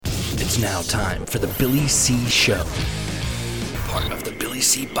It's now time for the Billy C. Show, part of the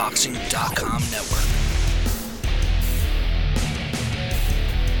BillyCBoxing.com network.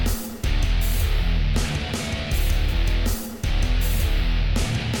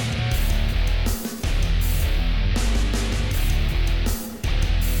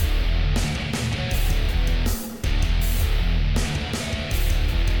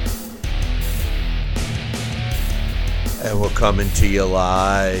 And we're coming to you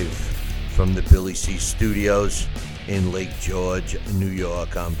live from the Billy C. Studios in Lake George, New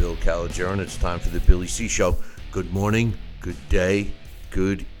York. I'm Bill Caliger, and it's time for the Billy C. Show. Good morning, good day,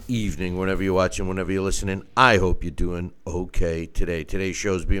 good evening, whenever you're watching, whenever you're listening. I hope you're doing okay today. Today's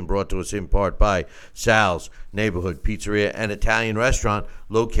show is being brought to us in part by Sal's Neighborhood Pizzeria and Italian Restaurant,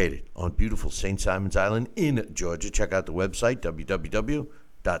 located on beautiful St. Simons Island in Georgia. Check out the website,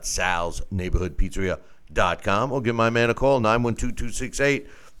 www.salsneighborhoodpizzeria.com. Or give my man a call, 912-268-2328,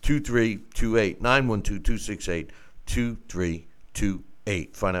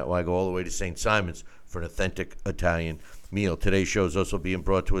 912-268-2328. Find out why I go all the way to St. Simons for an authentic Italian meal. Today's show is also being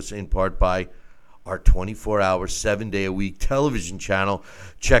brought to us in part by our 24-hour, 7-day-a-week television channel.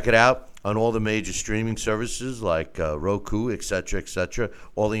 Check it out on all the major streaming services like Roku, etc., etc.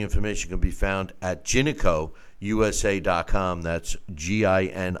 All the information can be found at GINICO.USA.com. That's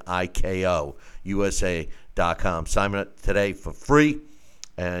GINIKO. USA.com. Sign up today for free.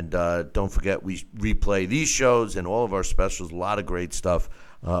 And don't forget, we replay these shows and all of our specials. A lot of great stuff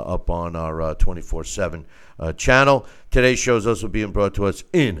up on our 24/7 channel. Today's show is also being brought to us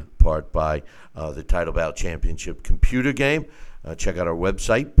in part by the Title Bout Championship computer game. Check out our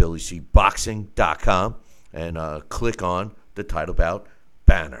website, BillyCBoxing.com, and click on the Title Bout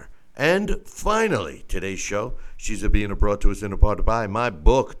banner. And finally, today's show, she's being brought to us in a part by my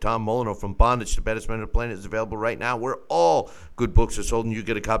book, Tom Molineaux, From Bondage to Baddest Man on the Planet, is available right now where all good books are sold, and you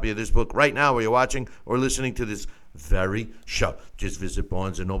get a copy of this book right now where you're watching or listening to this very show. Just visit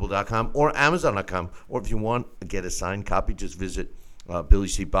BarnesandNoble.com or Amazon.com, or if you want to get a signed copy, just visit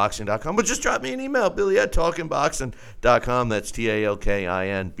BillyCBoxing.com, but just drop me an email, Billy@TalkingBoxing.com. That's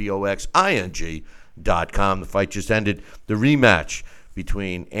TalkingBoxing.com. The fight just ended. The rematch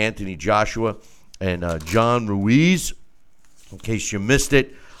between Anthony Joshua and John Ruiz. In case you missed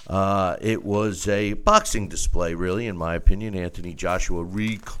it, it was a boxing display, really, in my opinion. Anthony Joshua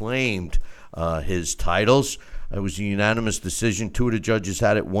reclaimed his titles. It was a unanimous decision. Two of the judges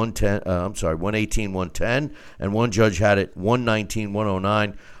had it 118-110, and one judge had it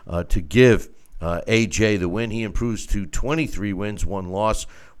 119-109 to give AJ the win. He improves to 23 wins, 1 loss,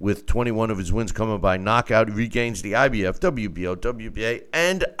 with 21 of his wins coming by knockout. He regains the IBF, WBO, WBA,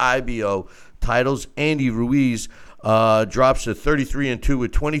 and IBO titles. Andy Ruiz drops to 33-2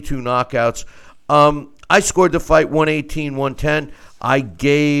 with 22 knockouts. I scored the fight 118-110. I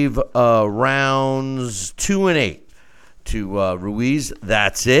gave rounds 2 and 8 to Ruiz.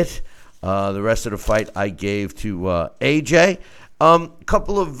 That's it. The rest of the fight I gave to AJ. A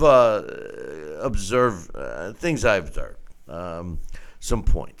couple of things I observed. Some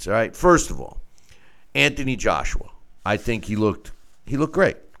points. All right. First of all, Anthony Joshua. I think he looked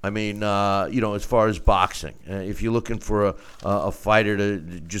great. I mean, as far as boxing, if you're looking for a fighter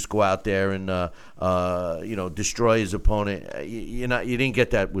to just go out there and destroy his opponent, you didn't get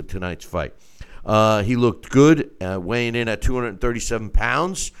that with tonight's fight. He looked good, weighing in at 237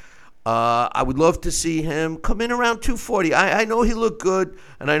 pounds. I would love to see him come in around 240. I know he looked good,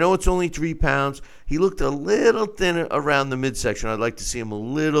 and I know it's only 3 pounds. He looked a little thin around the midsection. I'd like to see him a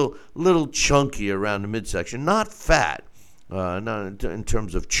little chunky around the midsection. Not fat, not in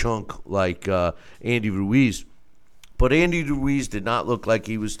terms of chunk like Andy Ruiz. But Andy Ruiz did not look like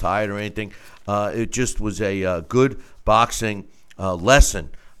he was tired or anything. It just was a good boxing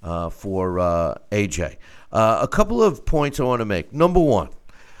lesson for AJ. A couple of points I want to make. Number one,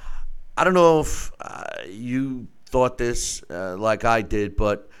 I don't know if you thought this like I did,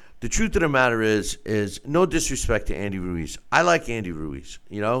 but the truth of the matter is no disrespect to Andy Ruiz. I like Andy Ruiz.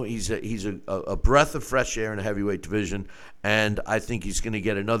 He's a breath of fresh air in the heavyweight division, and I think he's going to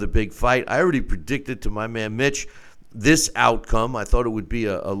get another big fight. I already predicted to my man Mitch this outcome. I thought it would be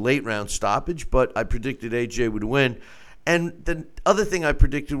a late round stoppage, but I predicted AJ would win. And the other thing I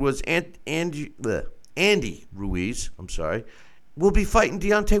predicted was Andy Ruiz, will be fighting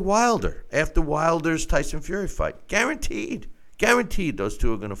Deontay Wilder after Wilder's Tyson Fury fight. Guaranteed those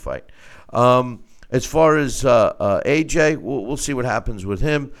two are going to fight. As far as AJ, we'll see what happens with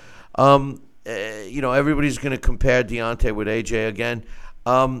him. Everybody's going to compare Deontay with AJ again.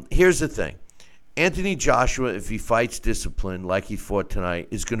 Here's the thing. Anthony Joshua, if he fights discipline like he fought tonight,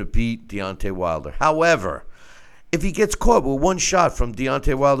 is going to beat Deontay Wilder. However, if he gets caught with one shot from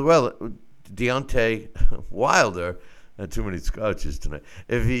Deontay Wilder, too many scotches tonight.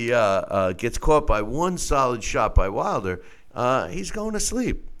 If he gets caught by one solid shot by Wilder, he's going to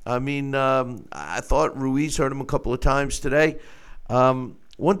sleep. I mean, I thought Ruiz hurt him a couple of times today.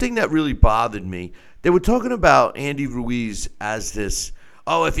 One thing that really bothered me, they were talking about Andy Ruiz as this,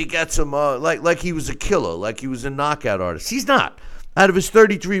 if he gets him, like he was a killer, like he was a knockout artist. He's not. Out of his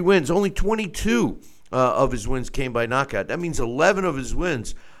 33 wins, only 22 of his wins came by knockout. That means 11 of his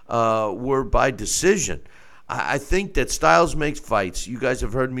wins were by decision. I think that styles makes fights. You guys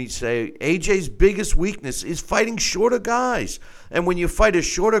have heard me say AJ's biggest weakness is fighting shorter guys. And when you fight a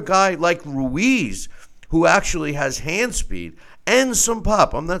shorter guy like Ruiz, who actually has hand speed and some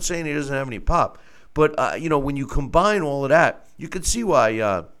pop, I'm not saying he doesn't have any pop, but when you combine all of that, you can see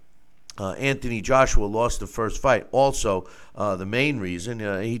why Anthony Joshua lost the first fight. Also, the main reason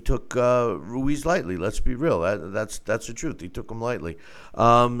he took Ruiz lightly. Let's be real. That's the truth. He took him lightly.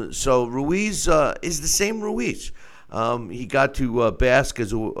 So Ruiz is the same Ruiz. He got to bask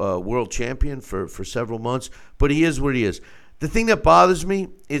as a world champion for several months, but he is what he is. The thing that bothers me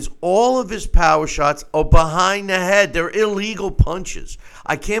is all of his power shots are behind the head. They're illegal punches.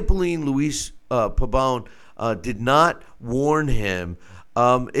 I can't believe Luis Pabon did not warn him.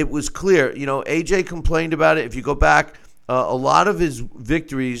 It was clear. AJ complained about it. If you go back, a lot of his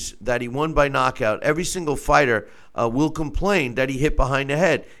victories that he won by knockout, every single fighter will complain that he hit behind the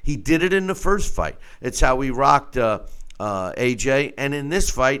head. He did it in the first fight. It's how he rocked AJ. And in this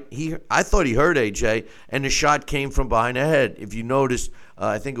fight, I thought he hurt AJ, and the shot came from behind the head. If you noticed,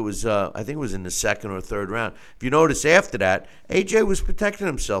 I think it was in the second or third round. If you notice after that, AJ was protecting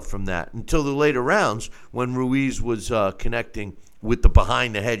himself from that until the later rounds when Ruiz was connecting with the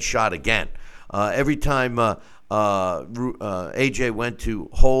behind-the-head shot again. Every time AJ went to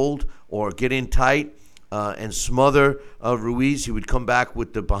hold or get in tight and smother Ruiz, he would come back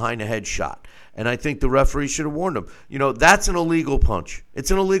with the behind-the-head shot. And I think the referee should have warned him. That's an illegal punch.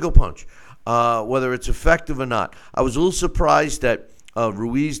 It's an illegal punch, whether it's effective or not. I was a little surprised that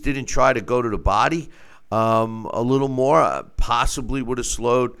Ruiz didn't try to go to the body a little more. Possibly would have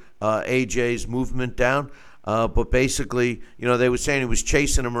slowed AJ's movement down. But basically, they were saying he was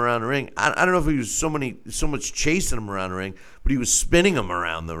chasing him around the ring. I don't know if he was so much chasing him around the ring, but he was spinning him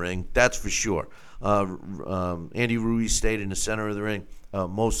around the ring. That's for sure. Andy Ruiz stayed in the center of the ring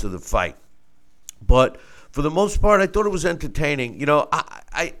most of the fight. But for the most part, I thought it was entertaining.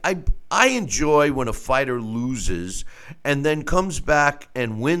 I enjoy when a fighter loses and then comes back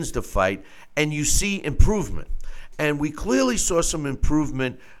and wins the fight, and you see improvement. And we clearly saw some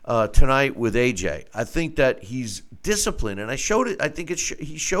improvement tonight with AJ. I think that he's disciplined, and I think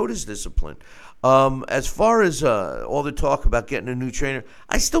he showed his discipline. As far as all the talk about getting a new trainer,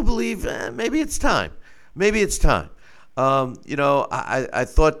 I still believe maybe it's time. Maybe it's time. I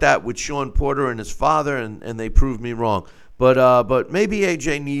thought that with Sean Porter and his father, and they proved me wrong. But maybe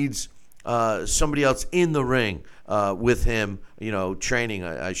AJ needs somebody else in the ring with him, training,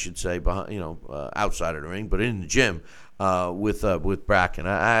 I should say, behind, outside of the ring, but in the gym with Bracken.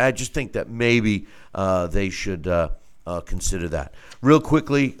 I just think that maybe they should consider that. Real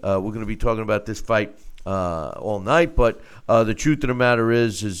quickly, we're going to be talking about this fight all night, but the truth of the matter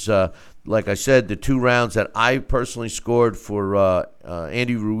is like I said, the 2 rounds that I personally scored for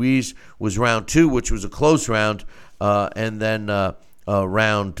Andy Ruiz was round 2, which was a close round, and then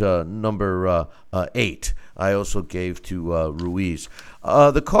round number 8 I also gave to Ruiz.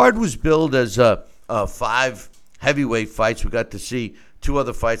 The card was billed as 5 heavyweight fights. We got to see 2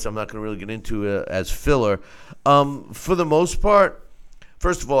 other fights I'm not going to really get into as filler. For the most part,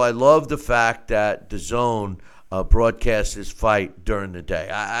 first of all, I love the fact that DAZN broadcast this fight during the day.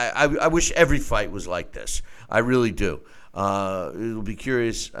 I wish every fight was like this. I really do. It'll be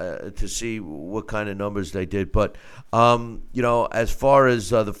curious to see what kind of numbers they did. But, as far as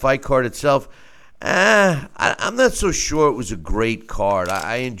the fight card itself, I'm not so sure it was a great card.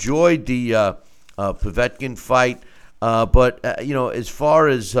 I enjoyed the Povetkin fight. But as far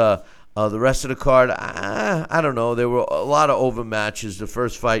as the rest of the card, I don't know. There were a lot of overmatches. The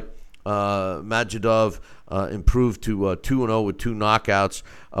first fight, Majidov improved to 2-0 with 2 knockouts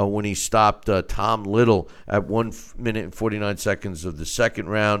when he stopped Tom Little at 1 minute and 49 seconds of the second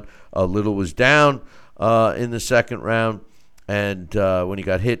round. Little was down in the second round, and when he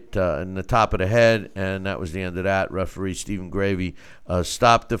got hit in the top of the head, and that was the end of that. Referee Stephen Gray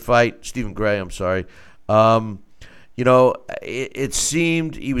stopped the fight. Stephen Gray, I'm sorry. It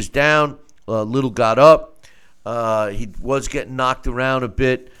seemed he was down. Little got up. He was getting knocked around a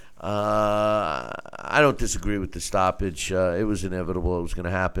bit. I don't disagree with the stoppage. It was inevitable. It was going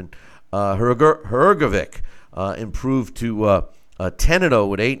to happen. Hrgovic improved to 10-0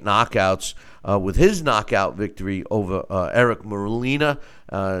 with 8 knockouts with his knockout victory over Eric Molina.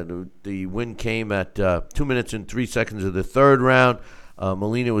 The win came at 2 minutes and 3 seconds of the third round.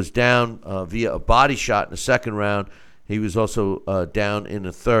 Molina was down via a body shot in the second round. He was also down in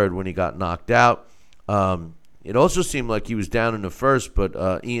the third when he got knocked out. It also seemed like he was down in the first,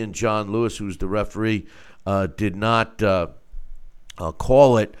 but Ian John Lewis, who was the referee, did not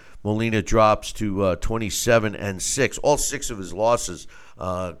call it. Molina drops to 27-6. All 6 of his losses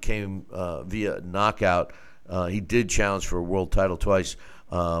came via knockout. He did challenge for a world title twice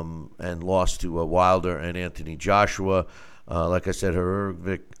and lost to Wilder and Anthony Joshua. Like I said,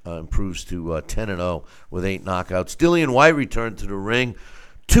 Hrgovic improves to 10-0 with 8 knockouts. Dillian Whyte returned to the ring.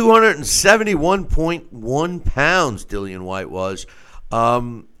 271.1 pounds, Dillian Whyte was.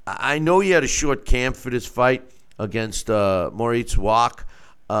 I know he had a short camp for this fight against Moritz Wach,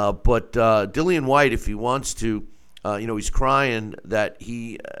 but Dillian Whyte, if he wants to, he's crying that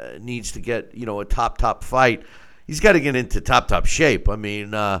he needs to get, a top fight. He's got to get into top shape. I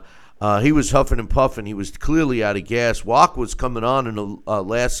mean, he was huffing and puffing. He was clearly out of gas. Wach was coming on in the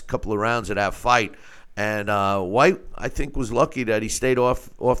last couple of rounds of that fight. And Whyte, I think, was lucky that he stayed off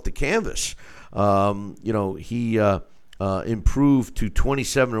the canvas. He improved to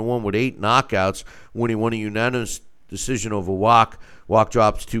 27-1 with 8 knockouts when he won a unanimous decision over Wach. Wach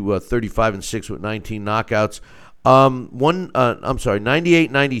drops to 35-6 with 19 knockouts.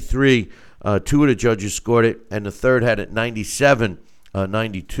 98-93. 2 of the judges scored it, and the third had it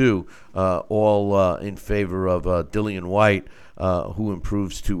 97-92, all in favor of Dillian Whyte, who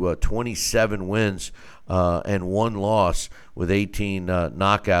improves to 27 wins and 1 loss with 18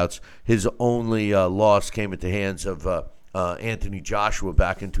 knockouts. His only loss came at the hands of Anthony Joshua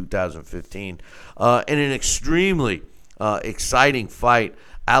back in 2015. In an extremely exciting fight,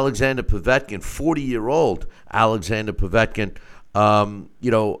 Alexander Povetkin, 40-year-old Alexander Povetkin,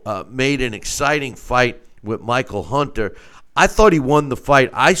 made an exciting fight with Michael Hunter. I thought he won the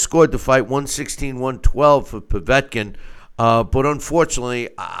fight. I scored the fight 116-112 for Povetkin. But unfortunately,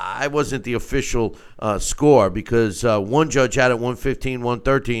 I wasn't the official score because one judge had it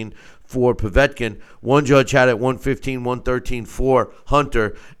 115-113 for Povetkin. One judge had it 115-113 for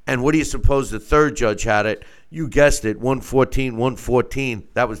Hunter. And what do you suppose the third judge had it? You guessed it, 114-114.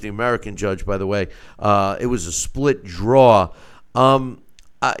 That was the American judge, by the way. It was a split draw.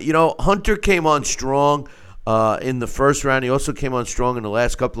 Hunter came on strong in the first round. He also came on strong in the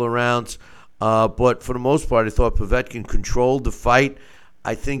last couple of rounds. But for the most part, I thought Povetkin controlled the fight.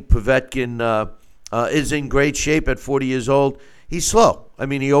 I think Povetkin is in great shape at 40 years old. He's slow. I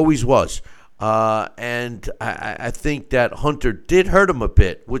mean, he always was. And I think that Hunter did hurt him a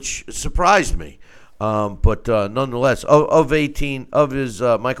bit, which surprised me. But nonetheless, of his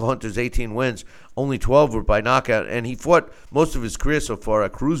Michael Hunter's 18 wins, only 12 were by knockout. And he fought most of his career so far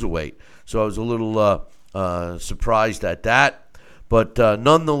at cruiserweight. So I was a little surprised at that. But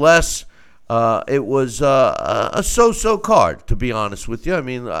nonetheless, it was a so-so card, to be honest with you. I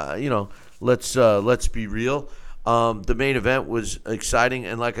mean, let's be real. The main event was exciting,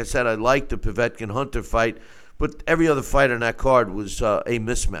 and like I said, I liked the Povetkin-Hunter fight, but every other fight on that card was a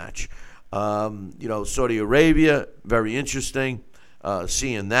mismatch. Saudi Arabia, very interesting.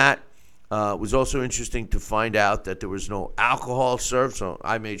 Seeing that was also interesting to find out that there was no alcohol served, so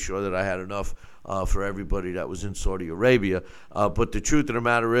I made sure that I had enough for everybody that was in Saudi Arabia. But the truth of the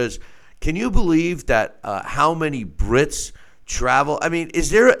matter is, can you believe that how many Brits travel? I mean,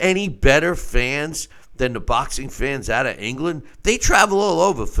 is there any better fans than the boxing fans out of England? They travel all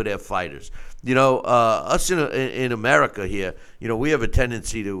over for their fighters. Us in America here, we have a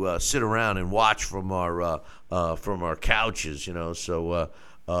tendency to sit around and watch from our couches. So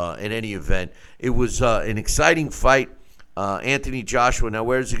in any event, it was an exciting fight. Anthony Joshua. Now,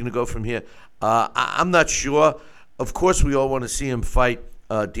 where is he going to go from here? I'm not sure. Of course, we all want to see him fight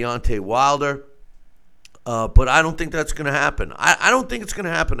Deontay Wilder. But I don't think that's going to happen. I don't think it's going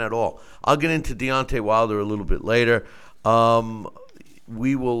to happen at all. I'll get into Deontay Wilder a little bit later.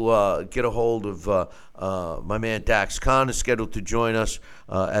 We will get a hold of my man Dax Khan is scheduled to join us,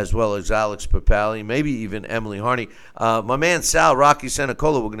 as well as Alex Papali, maybe even Emily Harney. My man Sal Rocky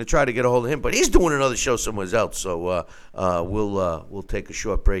Senacola, we're going to try to get a hold of him, but he's doing another show somewhere else. So we'll take a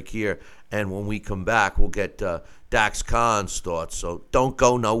short break here, and when we come back, we'll get Dax Khan's thoughts. So don't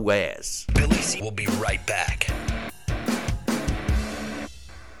go nowheres. Billy C will be right back.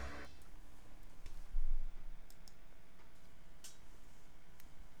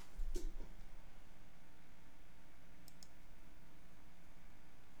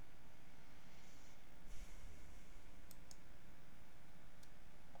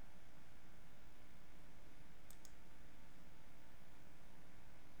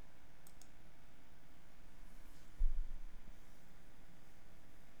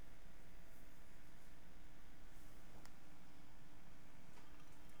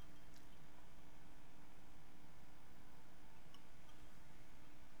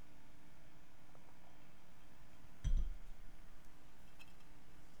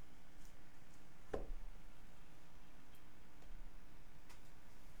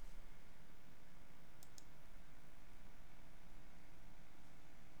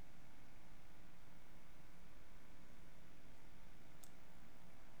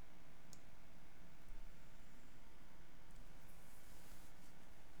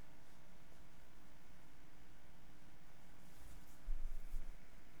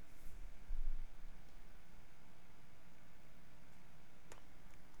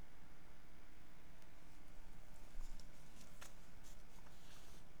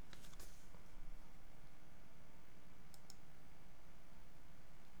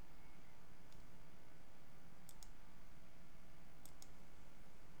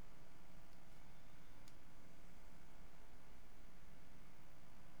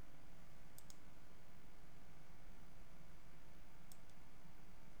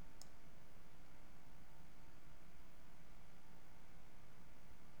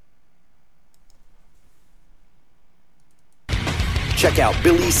 Check out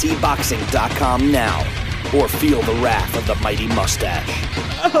BillyCBoxing.com now, or feel the wrath of the mighty mustache.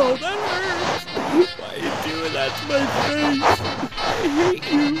 Oh, that hurts. Why are you doing that to my face? I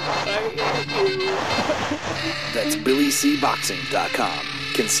hate you. That's BillyCBoxing.com.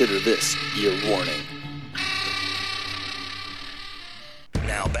 Consider this your warning.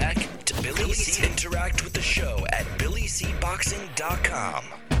 Now back to Billy C. Interact with the show at BillyCBoxing.com.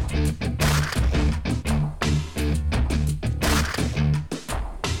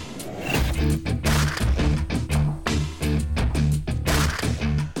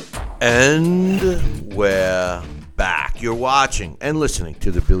 And we're back. You're watching and listening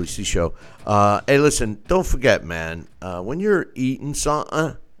to the Billy C. Show. Hey, listen, don't forget, man, when you're eating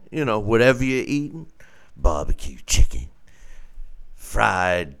something, whatever you're eating, barbecue chicken,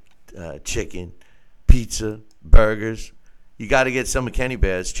 fried chicken, pizza, burgers, you got to get some of Kenny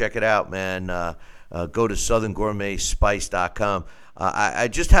Bear's. Check it out, man. Go to southerngourmetspice.com. I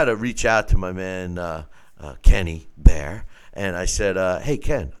just had to reach out to my man, Kenny Bear. And I said, hey,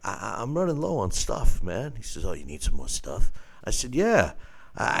 Ken, I'm running low on stuff, man. He says, oh, you need some more stuff? I said, yeah,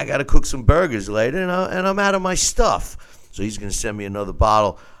 I got to cook some burgers later, and I'm out of my stuff. So he's going to send me another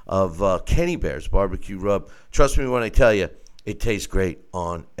bottle of Kenny Bear's barbecue rub. Trust me when I tell you, it tastes great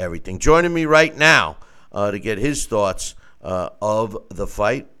on everything. Joining me right now to get his thoughts of the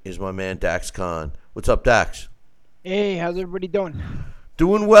fight is my man, Dax Khan. What's up, Dax? Hey, how's everybody doing?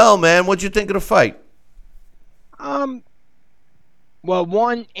 Doing well, man. What'd you think of the fight? Well,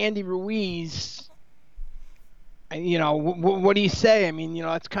 one, Andy Ruiz, what do you say? I mean,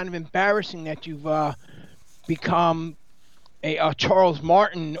 it's kind of embarrassing that you've become a Charles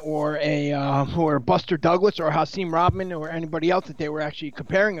Martin or a Buster Douglas or Hasim Rahman or anybody else that they were actually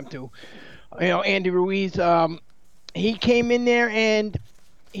comparing him to. Andy Ruiz, he came in there and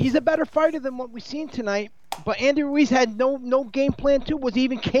he's a better fighter than what we've seen tonight. But Andy Ruiz had no game plan too. Was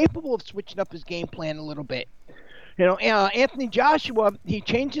even capable of switching up his game plan a little bit. Anthony Joshua, he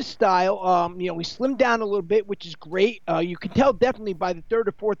changed his style. He slimmed down a little bit, which is great. You can tell definitely by the third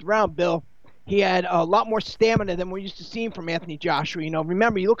or fourth round, Bill, he had a lot more stamina than we're used to seeing from Anthony Joshua.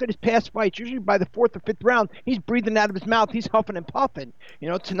 Remember, you look at his past fights, usually by the fourth or fifth round, he's breathing out of his mouth. He's huffing and puffing.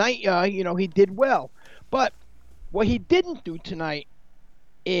 Tonight, he did well. But what he didn't do tonight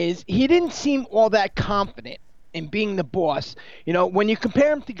is he didn't seem all that confident in being the boss. When you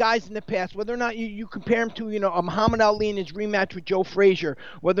compare him to guys in the past, whether or not you compare him to, a Muhammad Ali in his rematch with Joe Frazier,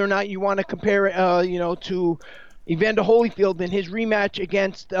 whether or not you want to compare it, to Evander Holyfield in his rematch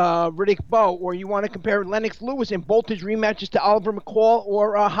against Riddick Bowe, or you want to compare Lennox Lewis in both his rematches to Oliver McCall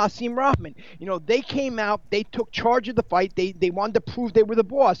or Hasim Rahman. They came out, they took charge of the fight, they wanted to prove they were the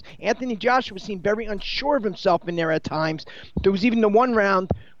boss. Anthony Joshua seemed very unsure of himself in there at times. There was even the one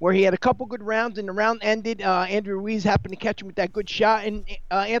round where he had a couple good rounds, and the round ended. Andrew Ruiz happened to catch him with that good shot, and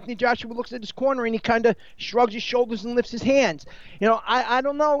Anthony Joshua looks at his corner, and he kind of shrugs his shoulders and lifts his hands. I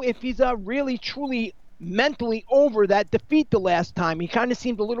don't know if he's really, truly mentally over that defeat the last time. He kind of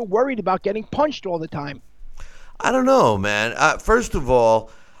seemed a little worried about getting punched all the time. I don't know, man. First of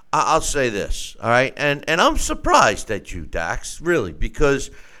all, I'll say this, all right? And I'm surprised at you, Dax, really,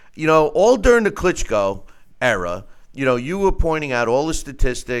 because, all during the Klitschko era, you were pointing out all the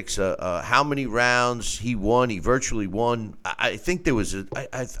statistics, how many rounds he won. He virtually won. I think there was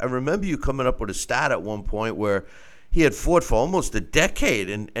I remember you coming up with a stat at one point where he had fought for almost a decade,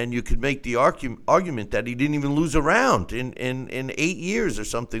 and you could make the argument that he didn't even lose a round in 8 years or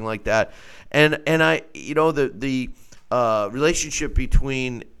something like that. And I, the relationship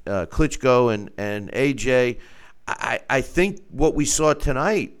between Klitschko and AJ, I think what we saw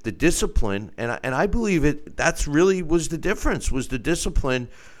tonight, the discipline, and I believe that's really was the difference, was the discipline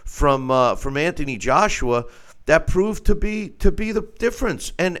from Anthony Joshua. That proved to be the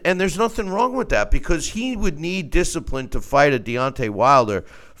difference, and there's nothing wrong with that, because he would need discipline to fight a Deontay Wilder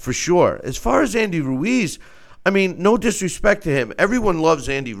for sure. As far as Andy Ruiz, I mean, no disrespect to him, everyone loves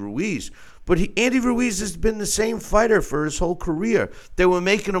Andy Ruiz, but Andy Ruiz has been the same fighter for his whole career. They were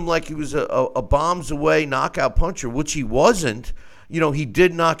making him like he was a bombs away knockout puncher, which he wasn't. He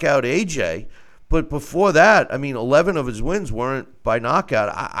did knock out AJ. But before that, 11 of his wins weren't by knockout.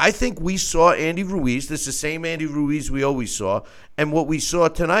 I think we saw Andy Ruiz. This is the same Andy Ruiz we always saw. And what we saw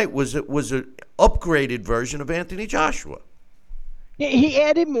tonight was an upgraded version of Anthony Joshua. Yeah, he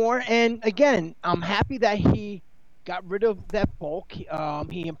added more. And, again, I'm happy that he got rid of that bulk.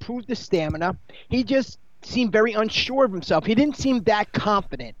 He improved the stamina. He just seemed very unsure of himself. He didn't seem that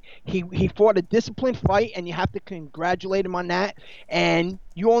confident. He fought a disciplined fight, and you have to congratulate him on that. And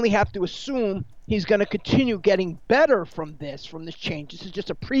you only have to assume he's going to continue getting better from this change. This is just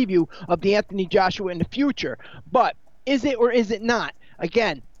a preview of the Anthony Joshua in the future. But Is it or is it not?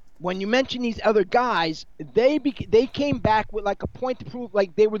 Again, when you mention these other guys, they came back with like a point to prove,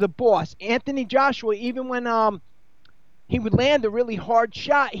 like they were the boss. Anthony Joshua, even when he would land a really hard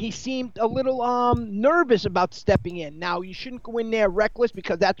shot, he seemed a little nervous about stepping in. Now, you shouldn't go in there reckless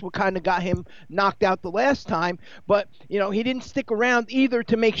because that's what kind of got him knocked out the last time. But, he didn't stick around either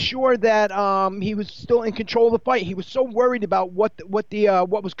to make sure that he was still in control of the fight. He was so worried about what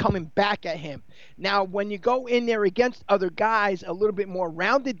was coming back at him. Now, when you go in there against other guys a little bit more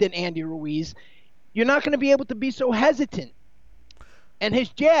rounded than Andy Ruiz, you're not going to be able to be so hesitant. And his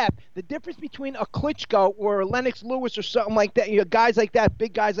jab, the difference between a Klitschko or a Lennox Lewis or something like that, guys like that,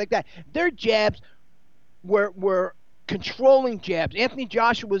 big guys like that, their jabs were controlling jabs. Anthony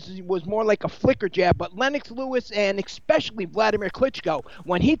Joshua was more like a flicker jab, but Lennox Lewis and especially Vladimir Klitschko,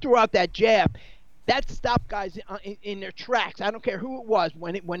 when he threw out that jab, that stopped guys in their tracks. I don't care who it was.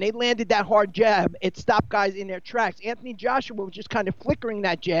 When they landed that hard jab, it stopped guys in their tracks. Anthony Joshua was just kind of flickering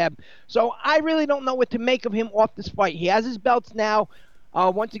that jab. So I really don't know what to make of him off this fight. He has his belts now.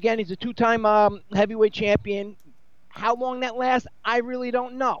 Once again, he's a two-time heavyweight champion. How long that lasts, I really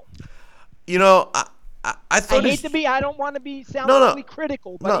don't know. I thought I don't want to sound really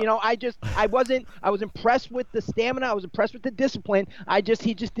critical, but I was impressed with the stamina. I was impressed with the discipline.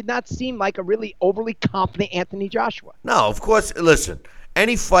 He just did not seem like a really overly confident Anthony Joshua. No, of course. Listen,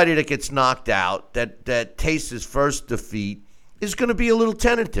 any fighter that gets knocked out, that tastes his first defeat, is going to be a little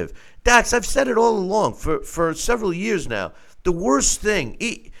tentative. Dax, I've said it all along for several years now. The worst thing,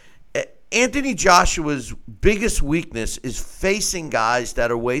 Anthony Joshua's biggest weakness is facing guys that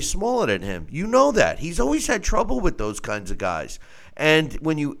are way smaller than him. You know that. He's always had trouble with those kinds of guys. And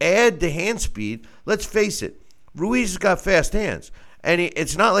when you add the hand speed, let's face it, Ruiz has got fast hands. And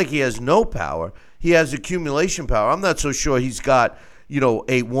it's not like he has no power. He has accumulation power. I'm not so sure he's got,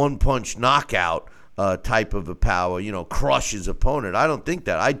 a one-punch knockout type of a power, crush his opponent. I don't think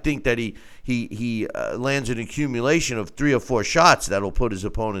that. I think that he lands an accumulation of 3 or 4 shots that'll put his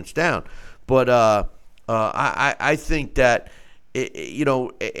opponents down. But I think that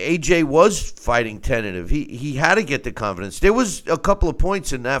AJ was fighting tentative. He had to get the confidence. There was a couple of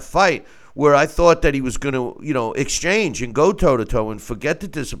points in that fight where I thought that he was going to exchange and go toe to toe and forget the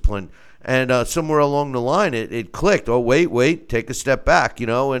discipline. And somewhere along the line, it clicked. Oh, wait, take a step back,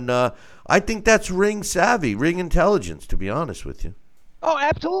 and I think that's ring savvy, ring intelligence, to be honest with you. Oh,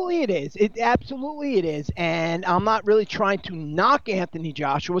 absolutely it is. Absolutely it is. And I'm not really trying to knock Anthony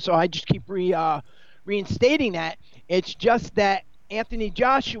Joshua, so I just keep reinstating that. It's just that Anthony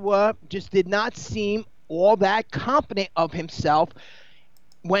Joshua just did not seem all that confident of himself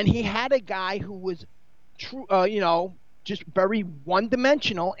when he had a guy who was true, just very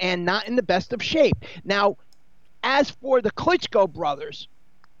one-dimensional and not in the best of shape. Now, as for the Klitschko brothers,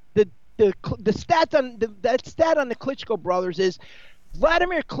 the stat on the Klitschko brothers is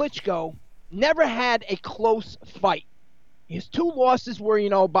Vladimir Klitschko never had a close fight. His 2 losses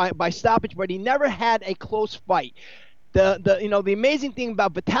were, by stoppage, but he never had a close fight. The amazing thing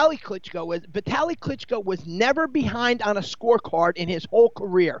about Vitaly Klitschko is Vitaly Klitschko was never behind on a scorecard in his whole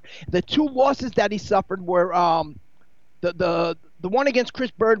career. The 2 losses that he suffered were the one against Chris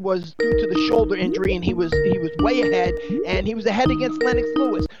Bird was due to the shoulder injury, and he was way ahead, and he was ahead against Lennox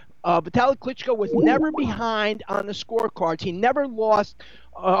Lewis. Vitaly Klitschko was never behind on the scorecards. He never lost.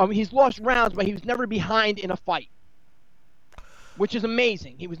 He's lost rounds, but he was never behind in a fight, which is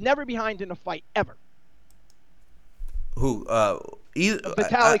amazing. He was never behind in a fight ever. Who? Vitaly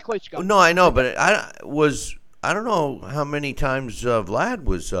Klitschko. No, I know, but I don't know how many times Vlad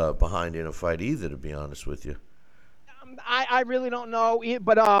was behind in a fight either, to be honest with you. I really don't know,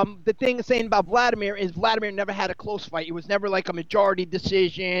 but the thing saying about Vladimir is Vladimir never had a close fight. It was never like a majority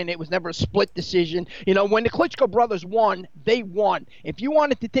decision. It was never a split decision. When the Klitschko brothers won, they won. If you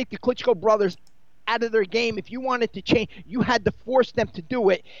wanted to take the Klitschko brothers out of their game, if you wanted to change, you had to force them to do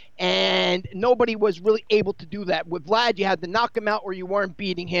it, and nobody was really able to do that. With Vlad, you had to knock him out or you weren't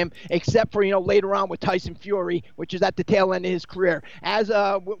beating him, except for, later on with Tyson Fury, which is at the tail end of his career. As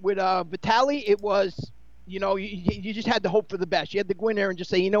with Vitaly, it was... you just had to hope for the best. You had to go in there and just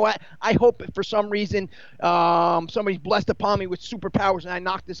say, you know what? I hope for some reason somebody's blessed upon me with superpowers and I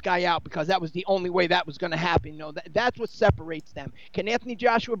knock this guy out, because that was the only way that was going to happen. That's what separates them. Can Anthony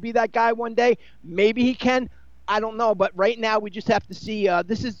Joshua be that guy one day? Maybe he can. I don't know. But right now we just have to see.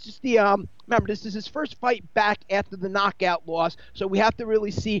 This is just the remember, this is his first fight back after the knockout loss. So we have to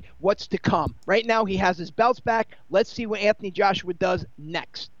really see what's to come. Right now he has his belts back. Let's see what Anthony Joshua does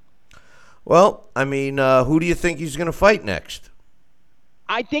next. Well, I mean, who do you think he's going to fight next?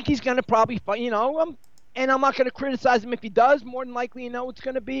 I think he's going to probably fight, and I'm not going to criticize him if he does. More than likely, it's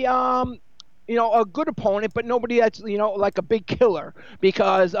going to be, a good opponent, but nobody that's like a big killer,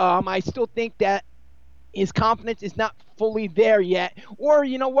 because I still think that his confidence is not fully there yet. Or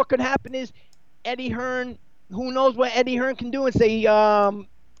what could happen is Eddie Hearn. Who knows what Eddie Hearn can do? And say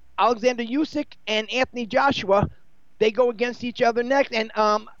Alexander Usyk and Anthony Joshua, they go against each other next, and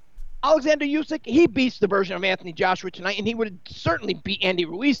Alexander Usyk, he beats the version of Anthony Joshua tonight, and he would certainly beat Andy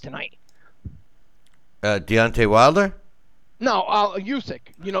Ruiz tonight. Deontay Wilder? No, Usyk.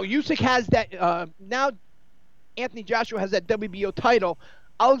 Usyk has that now. Anthony Joshua has that WBO title.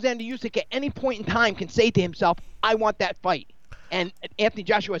 Alexander Usyk at any point in time can say to himself, "I want that fight," and Anthony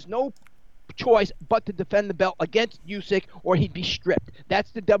Joshua has no choice but to defend the belt against Usyk, or he'd be stripped.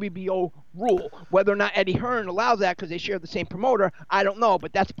 That's the WBO rule. Whether or not Eddie Hearn allows that because they share the same promoter, I don't know,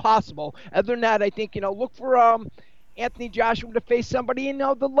 but that's possible. Other than that, I think look for Anthony Joshua to face somebody in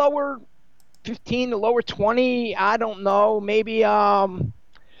the lower 15, the lower 20. I don't know, maybe Hunter.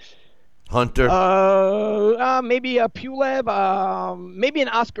 Maybe a Pulev, maybe an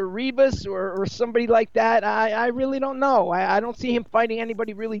Oscar Rivas or somebody like that. I really don't know. I don't see him fighting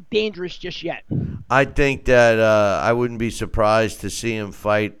anybody really dangerous just yet. I think that I wouldn't be surprised to see him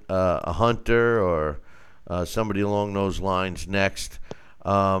fight a Hunter or somebody along those lines next.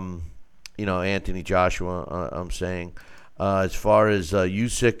 Anthony Joshua, I'm saying. As far as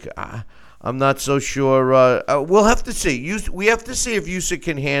Usyk, I'm not so sure. We'll have to see. We have to see if Usyk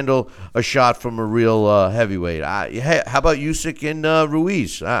can handle a shot from a real heavyweight. How about Usyk and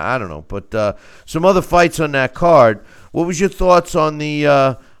Ruiz? I don't know. But some other fights on that card. What was your thoughts on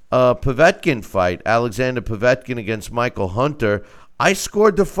the Povetkin fight? Alexander Povetkin against Michael Hunter. I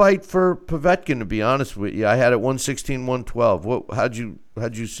scored the fight for Povetkin, to be honest with you. I had it 116-112.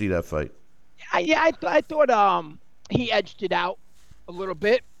 How'd you see that fight? I thought he edged it out a little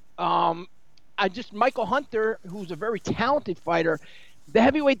bit. Michael Hunter, who's a very talented fighter, the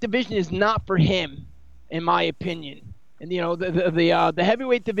heavyweight division is not for him, in my opinion. And the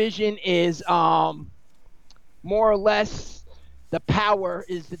heavyweight division is more or less the power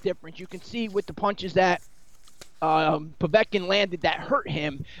is the difference. You can see with the punches that Povetkin landed that hurt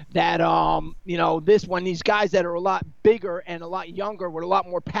him, that this one, these guys that are a lot bigger and a lot younger with a lot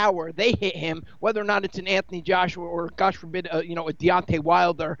more power, they hit him. Whether or not it's an Anthony Joshua or, gosh forbid, a Deontay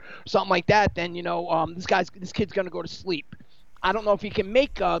Wilder, something like that, then this kid's gonna go to sleep. I don't know if he can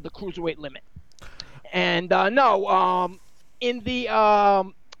make the cruiserweight limit. And in the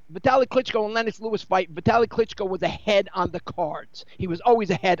Vitaly Klitschko and Lennox Lewis fight, Vitaly Klitschko was ahead on the cards. He was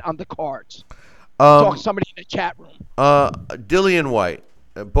always ahead on the cards. Talk to somebody in the chat room. Dillian Whyte.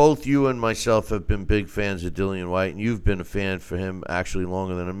 Both you and myself have been big fans of Dillian Whyte, and you've been a fan for him actually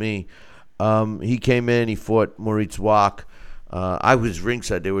longer than me. He came in, he fought Moritz Wach. I was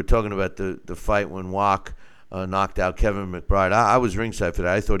ringside. They were talking about the fight when Wach knocked out Kevin McBride. I was ringside for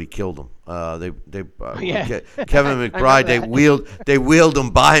that. I thought he killed him. Kevin McBride, they wheeled him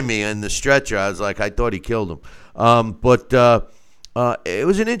by me in the stretcher. I was like, I thought he killed him. It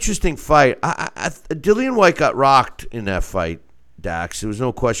was an interesting fight. Dillian Whyte got rocked in that fight, Dax. There was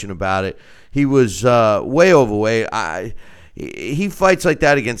no question about it. He was way overweight. He fights like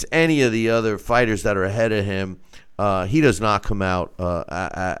that against any of the other fighters that are ahead of him. He does not come out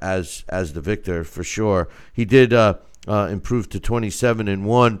as the victor for sure. He did improve to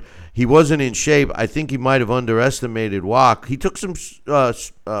 27-1. He wasn't in shape. I think he might have underestimated Wach. He took some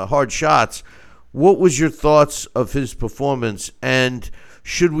hard shots. What was your thoughts of his performance, and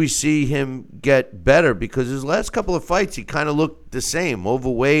should we see him get better? Because his last couple of fights, he kind of looked the same,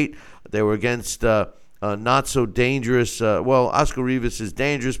 overweight. They were against not so dangerous. Oscar Rivas is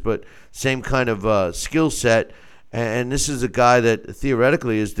dangerous, but same kind of skill set. And this is a guy that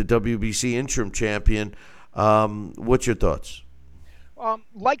theoretically is the WBC interim champion. What's your thoughts?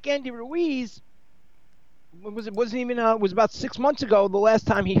 Like Andy Ruiz, it was about 6 months ago the last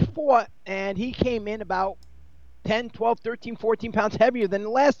time he fought, and he came in about 10, 12, 13, 14 pounds heavier than the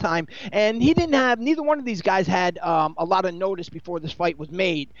last time. And neither one of these guys had a lot of notice before this fight was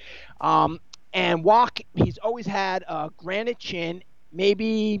made. And Wach, he's always had a granite chin.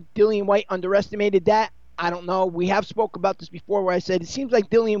 Maybe Dillian Whyte underestimated that. I don't know. We have spoke about this before where I said it seems like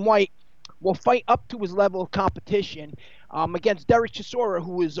Dillian Whyte will fight up to his level of competition against Derek Chisora,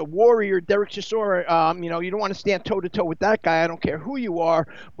 who is a warrior. Derek Chisora, you don't want to stand toe-to-toe with that guy. I don't care who you are,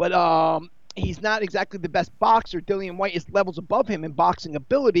 but he's not exactly the best boxer. Dillian Whyte is levels above him in boxing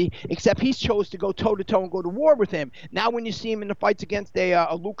ability, except he's chose to go toe-to-toe and go to war with him. Now when you see him in the fights against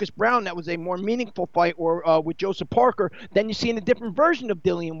a Lucas Brown, that was a more meaningful fight, or with Joseph Parker, then you're seeing a different version of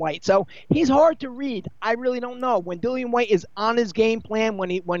Dillian Whyte. So he's hard to read. I really don't know. When Dillian Whyte is on his game plan,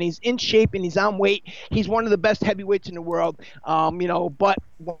 when he's in shape and he's on weight, he's one of the best heavyweights in the world. But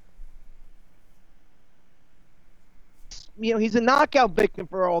he's a knockout victim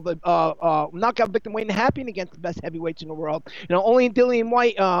for all the knockout victim waiting to happen against the best heavyweights in the world. Only Dillian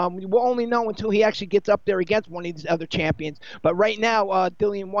White, we'll only know until he actually gets up there against one of these other champions. But right now,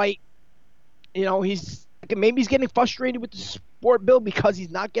 Dillian White, he's getting frustrated with the sport, Bill, because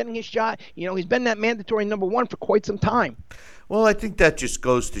he's not getting his shot. He's been that mandatory number one for quite some time. Well, I think that just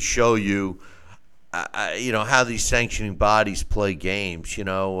goes to show you, how these sanctioning bodies play games. They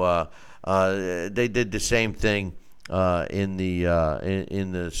did the same thing in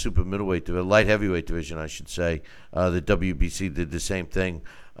the super middleweight division, light heavyweight division, I should say. The WBC did the same thing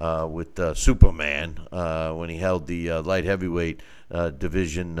with Superman when he held the light heavyweight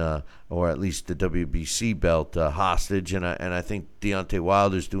division, or at least the WBC belt, hostage. And I think Deontay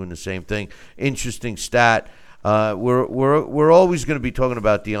Wilder's doing the same thing. Interesting stat. We're always going to be talking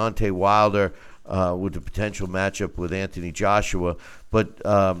about Deontay Wilder with the potential matchup with Anthony Joshua. But,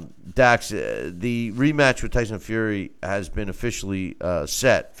 Dax, the rematch with Tyson Fury has been officially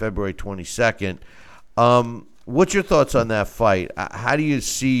set February 22nd. What's your thoughts on that fight? How do you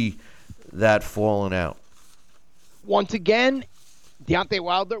see that falling out? Once again, Deontay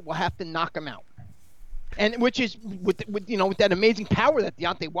Wilder will have to knock him out. And which is with that amazing power that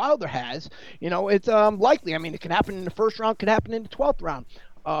Deontay Wilder has, it's likely. I mean, it could happen in the first round, could happen in the 12th round.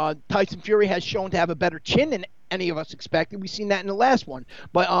 Tyson Fury has shown to have a better chin than any of us expected. We've seen that in the last one.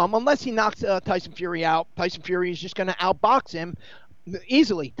 But unless he knocks Tyson Fury out, Tyson Fury is just going to outbox him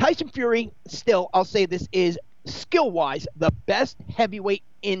easily. Tyson Fury, still, I'll say this, is skill-wise the best heavyweight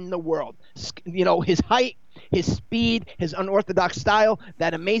in the world. His height, his speed, his unorthodox style,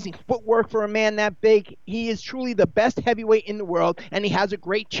 that amazing footwork for a man that big. He is truly the best heavyweight in the world, and he has a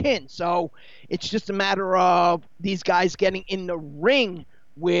great chin. So it's just a matter of these guys getting in the ring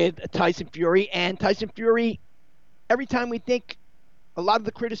with Tyson Fury. And Tyson Fury, every time we think a lot of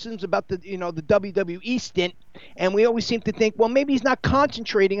the criticisms about the WWE stint, and we always seem to think, well, maybe he's not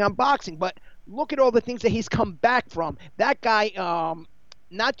concentrating on boxing, but look at all the things that he's come back from. That guy,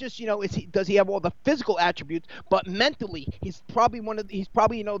 not just does he have all the physical attributes, but mentally he's probably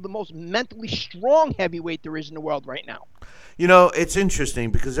the most mentally strong heavyweight there is in the world right now. It's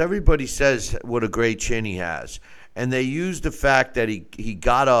interesting because everybody says what a great chin he has, and they use the fact that he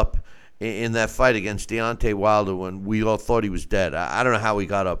got up in that fight against Deontay Wilder when we all thought he was dead. I don't know how he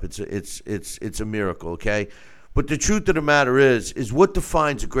got up. It's a miracle, okay? But the truth of the matter is what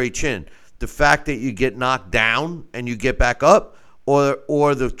defines a great chin? The fact that you get knocked down and you get back up,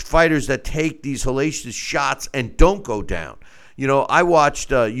 or the fighters that take these hellacious shots and don't go down. I watched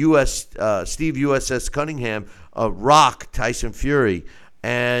Steve USS Cunningham rock Tyson Fury,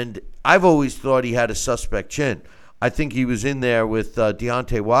 and I've always thought he had a suspect chin. I think he was in there with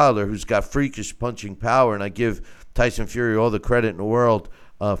Deontay Wilder, who's got freakish punching power, and I give Tyson Fury all the credit in the world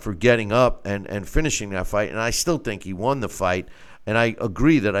for getting up and finishing that fight, and I still think he won the fight, and I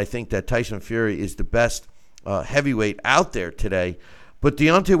agree that I think that Tyson Fury is the best heavyweight out there today. But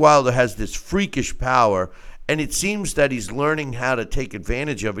Deontay Wilder has this freakish power, and it seems that he's learning how to take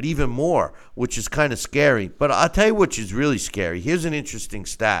advantage of it even more, which is kind of scary. But I'll tell you which is really scary. Here's an interesting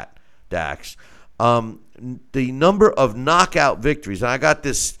stat, Dax. The number of knockout victories, and I got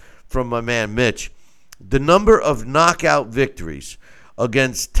this from my man Mitch, the number of knockout victories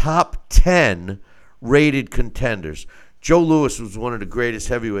against top 10 rated contenders. Joe Louis was one of the greatest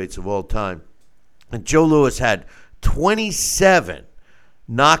heavyweights of all time. And Joe Louis had 27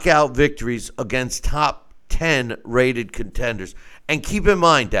 knockout victories against top 10 rated contenders. And keep in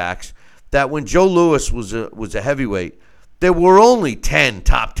mind, Dax, that when Joe Louis was a heavyweight, there were only 10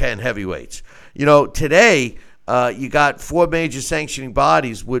 top 10 heavyweights. Today you got 4 major sanctioning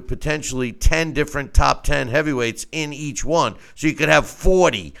bodies with potentially 10 different top 10 heavyweights in each one. So you could have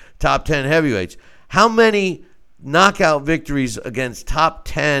 40 top 10 heavyweights. How many knockout victories against top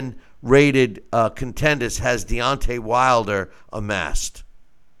 10 rated contenders has Deontay Wilder amassed?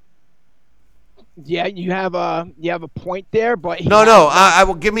 Yeah, you have a point there, but I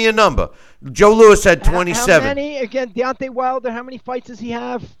will give me a number. Joe Louis had 27. How many again? Deontay Wilder, how many fights does he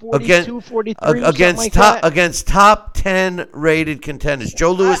have? 42, 43, against top 10 rated contenders.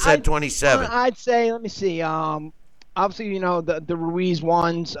 Joe Louis had 27. I'd say, let me see. Obviously, the Ruiz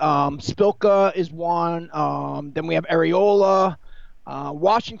ones. Spilka is one. Then we have Areola.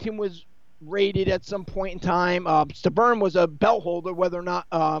 Washington was rated at some point in time. Stavern was a belt holder, whether or not,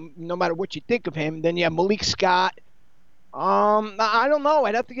 no matter what you think of him. Then you have Malik Scott. I don't know.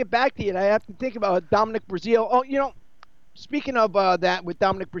 I'd have to get back to you. I have to think about Dominic Breazeale. Oh, speaking of that with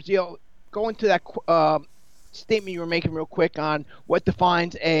Dominic Breazeale, going to that statement you were making real quick on what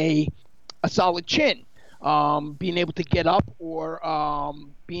defines a solid chin. being able to get up or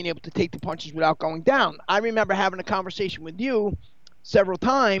being able to take the punches without going down. I remember having a conversation with you several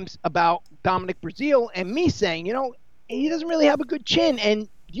times about Dominic Breazeale and me saying, he doesn't really have a good chin. And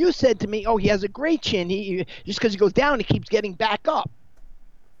you said to me, oh, he has a great chin. He just because he goes down, he keeps getting back up.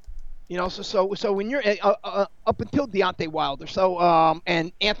 So when you're up until Deontay Wilder,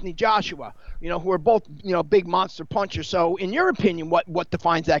 and Anthony Joshua, who are both big monster punchers. So in your opinion, what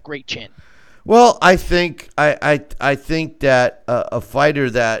defines that great chin? Well, I think I think that a fighter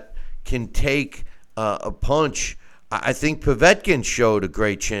that can take a punch, I think Povetkin showed a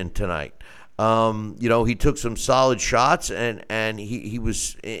great chin tonight. He took some solid shots and he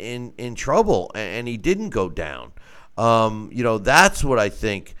was in trouble and he didn't go down. That's what I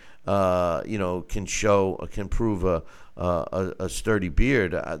think. Can prove a sturdy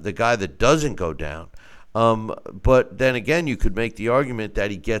beard. The guy that doesn't go down. But then again, you could make the argument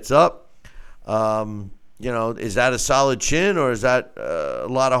that he gets up. Is that a solid chin or is that a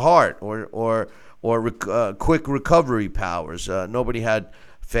lot of heart or quick recovery powers? Nobody had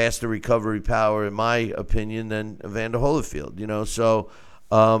faster recovery power, in my opinion, than Evander Holyfield. So.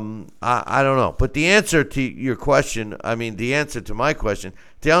 I don't know. But the answer to your question, the answer to my question,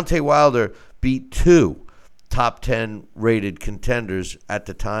 Deontay Wilder beat 2 top 10 rated contenders at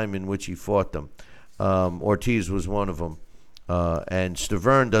the time in which he fought them. Ortiz was one of them. And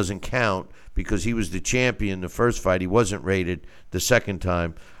Stavern doesn't count because he was the champion the first fight. He wasn't rated the second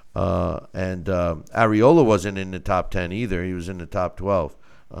time. And Arreola wasn't in the top 10 either. He was in the top 12.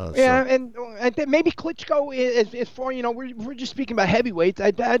 And maybe Klitschko is for, we're just speaking about heavyweights.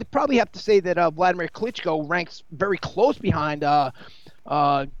 I'd probably have to say that Vladimir Klitschko ranks very close behind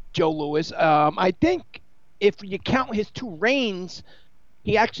Joe Louis. I think if you count his 2 reigns,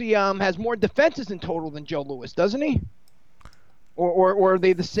 he actually has more defenses in total than Joe Louis, doesn't he? Or are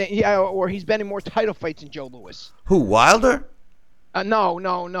they the same? Yeah, or he's been in more title fights than Joe Louis. Who, Wilder? No.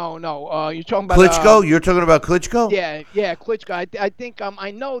 You're talking about Klitschko. You're talking about Klitschko. Yeah, Klitschko. I think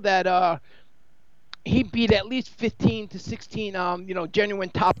I know that he beat at least 15 to 16, genuine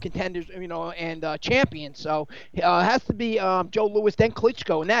top contenders, and champions. So it has to be Joe Louis, then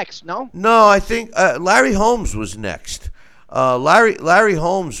Klitschko next. No, I think Larry Holmes was next. Larry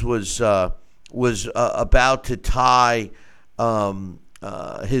Holmes was about to tie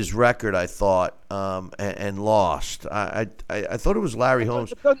his record, I thought, and lost. I thought it was Larry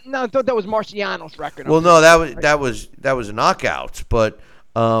Holmes. No, I thought that was Marciano's record. Well, no, that was knockouts, but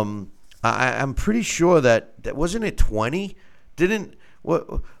I'm pretty sure that wasn't it 20? Didn't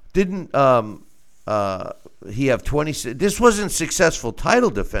he have 20? This wasn't successful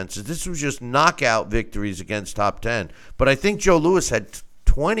title defenses. This was just knockout victories against top 10. But I think Joe Louis had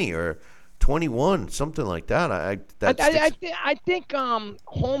 20 or 21, something like that. I think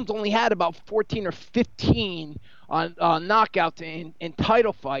Holmes only had about 14 or 15 on knockouts in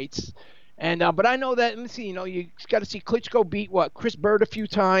title fights. And but I know that, let me see, you got to see Klitschko beat Chris Bird a few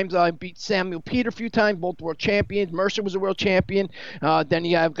times, beat Samuel Peter a few times, both world champions. Mercer was a world champion. Then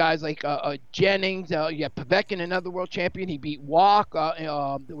you have guys like Jennings. You have Povetkin, another world champion. He beat Walk.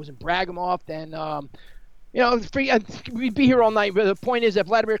 There was Bragimov. Then we'd be here all night. But the point is that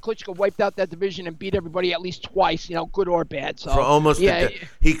Vladimir Klitschko wiped out that division and beat everybody at least twice, good or bad. So for almost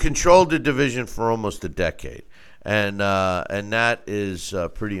he controlled the division for almost a decade. And that is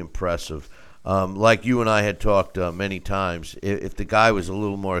pretty impressive. Like you and I had talked many times, if the guy was a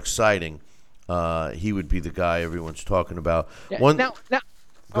little more exciting, he would be the guy everyone's talking about. Yeah. Go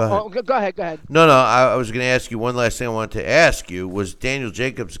ahead. No, I was going to ask you one last thing I wanted to ask you was Daniel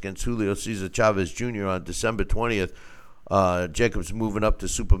Jacobs against Julio Cesar Chavez Jr. on December 20th. Jacobs moving up to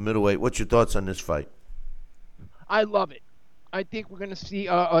super middleweight. What's your thoughts on this fight? I love it. I think we're going to see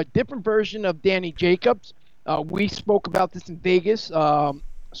a different version of Danny Jacobs. We spoke about this in Vegas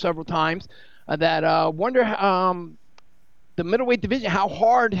several times. Wonder the middleweight division, how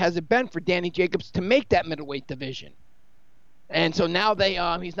hard has it been for Danny Jacobs to make that middleweight division? And so now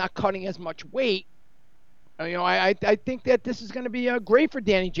he's not cutting as much weight. I think that this is going to be great for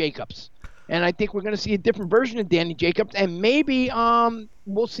Danny Jacobs. And I think we're going to see a different version of Danny Jacobs. And maybe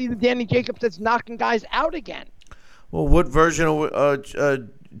we'll see the Danny Jacobs that's knocking guys out again. Well, what version of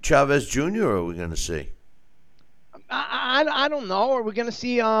Chavez Jr. are we going to see? I don't know. Are we going to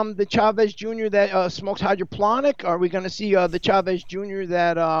see the Chavez Jr. that smokes hydroponic? Are we going to see the Chavez Jr.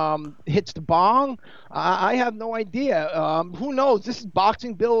 that hits the bong? I have no idea. Who knows? This is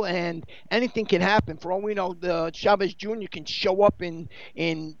boxing, Bill, and anything can happen. For all we know, the Chavez Jr. can show up in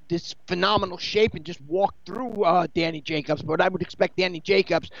this phenomenal shape and just walk through Danny Jacobs. But I would expect Danny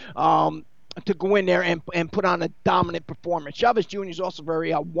Jacobs to go in there and put on a dominant performance. Chavez Jr. is also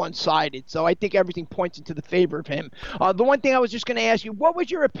very one-sided, so I think everything points into the favor of him. The one thing I was just going to ask you, what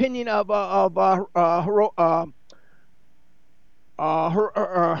was your opinion of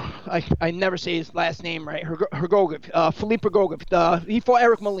I never say his last name right. Philippe Hrgovic. He fought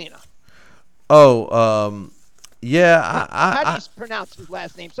Eric Molina. Yeah. How do you pronounce his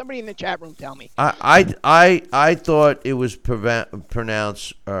last name? Somebody in the chat room tell me. I thought it was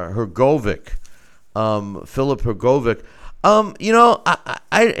pronounced Hrgovic, Philip Hrgovic.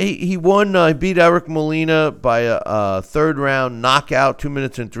 He won. He beat Eric Molina by a third round knockout, 2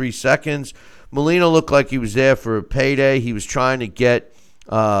 minutes and 3 seconds. Molina looked like he was there for a payday. He was trying to get,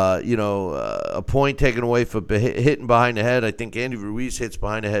 a point taken away for hitting behind the head. I think Andy Ruiz hits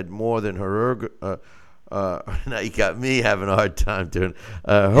behind the head more than now you got me having a hard time doing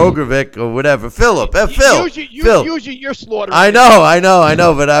Hrgovic or whatever. Phil. Usually you're slaughtering. I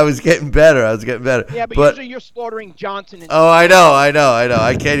know, but I was getting better. Yeah, but usually you're slaughtering Johnson. I know.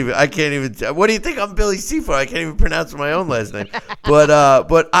 I can't even. What do you think I'm Billy C for? I can't even pronounce my own last name. But I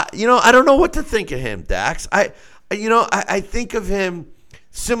don't know what to think of him, Dax. I think of him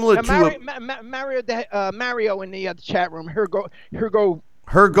similar to Mario in the chat room. Hrgovic.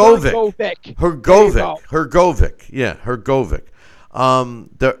 Yeah, Hrgovic.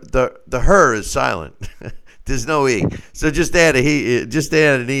 The her is silent. There's no e. So just add an e in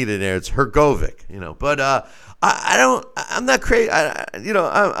there. It's Hrgovic. But I'm not crazy.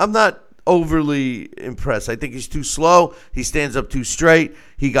 I'm not overly impressed. I think he's too slow. He stands up too straight.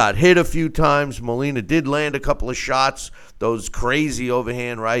 He got hit a few times. Molina did land a couple of shots. Those crazy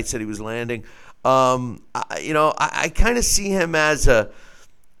overhand rights that he was landing. I kind of see him as a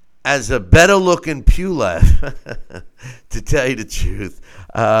better-looking Pulev, to tell you the truth.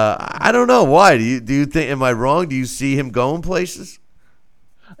 I don't know why. Do you think? Am I wrong? Do you see him going places?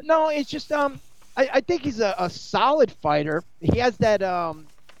 No, it's just I think he's a solid fighter. He has that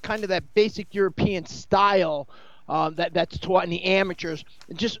kind of that basic European style that's taught in the amateurs.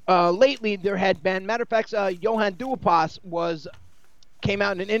 Just lately, there had been, matter of fact, Johan Duhaupas came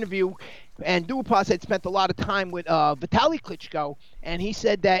out in an interview. And Duhaupas had spent a lot of time with Vitaly Klitschko, and he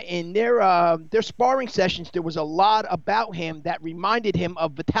said that in their sparring sessions, there was a lot about him that reminded him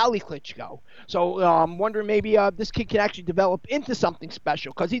of Vitaly Klitschko. So I'm wondering maybe this kid can actually develop into something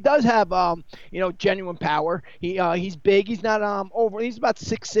special, because he does have genuine power. He's big. He's not over. He's about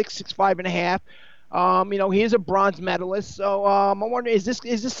 6'6", 6'5.5". He is a bronze medalist. So I'm wondering, is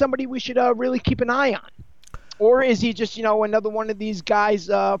this somebody we should really keep an eye on? Or is he just, another one of these guys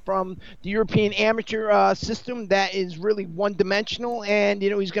from the European amateur system that is really one-dimensional and,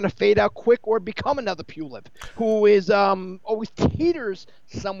 he's going to fade out quick or become another Pulev, who is always teeters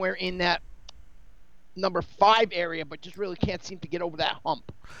somewhere in that number 5 area, but just really can't seem to get over that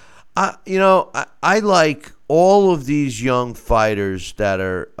hump. I like all of these young fighters that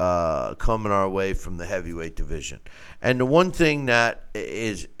are coming our way from the heavyweight division. And the one thing that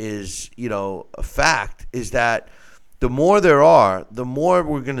is a fact is that the more there are, the more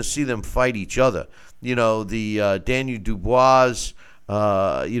we're going to see them fight each other. The Daniel Dubois,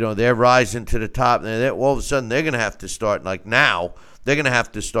 they're rising to the top. And all of a sudden, they're going to have to start, like now, they're going to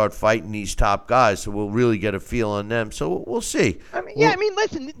have to start fighting these top guys. So we'll really get a feel on them. So we'll see.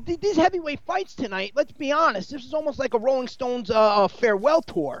 Listen, these heavyweight fights tonight, let's be honest, this is almost like a Rolling Stones farewell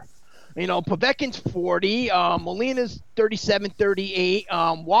tour. Povetkin's 40, Molina's 37, 38,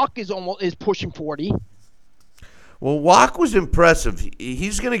 Wach is pushing 40. Well, Wach was impressive.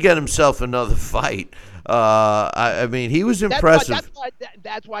 He's going to get himself another fight. He was impressive.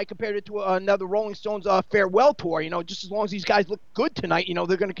 That's why I compared it to another Rolling Stones farewell tour. Just as long as these guys look good tonight,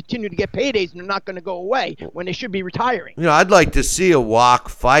 they're going to continue to get paydays and they're not going to go away when they should be retiring. I'd like to see a Wach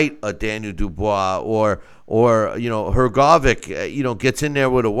fight a Daniel Dubois or Hrgovic, gets in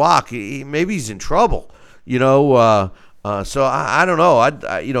there with a Wach. Maybe he's in trouble. So I don't know.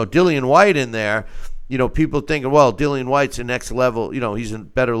 Dillian Whyte in there. People thinking, well, Dillian Whyte's the next level. He's a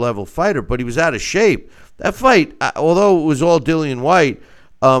better level fighter, but he was out of shape. That fight, although it was all Dillian Whyte,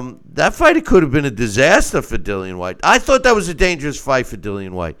 that fight, it could have been a disaster for Dillian Whyte. I thought that was a dangerous fight for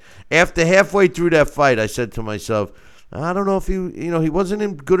Dillian Whyte. After halfway through that fight, I said to myself, I don't know if he wasn't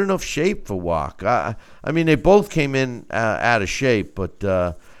in good enough shape for Wach. They both came in out of shape, but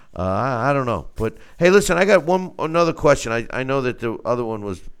I don't know. But hey, listen, I got another question. I know that the other one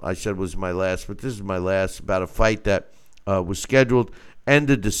was my last, but this is my last, about a fight that was scheduled end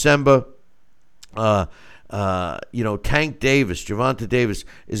of December. Tank Davis, Gervonta Davis,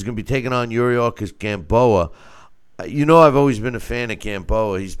 is going to be taking on Yuriorkis Gamboa. I've always been a fan of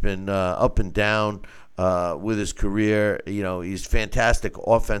Gamboa. He's been up and down. with his career. You know, he's a fantastic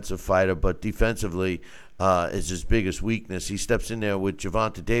offensive fighter, but defensively is his biggest weakness. He steps in there with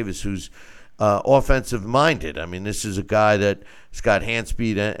Gervonta Davis, who's offensive-minded. I mean, this is a guy that's got hand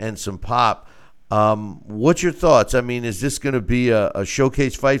speed and some pop. What's your thoughts? I mean, is this going to be a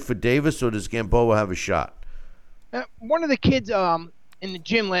showcase fight for Davis, or does Gamboa have a shot? One of the kids in the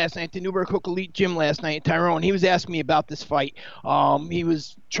gym last night, the Newburgh Hook Elite Gym last night, Tyrone, he was asking me about this fight. He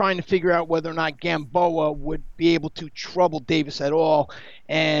was trying to figure out whether or not Gamboa would be able to trouble Davis at all.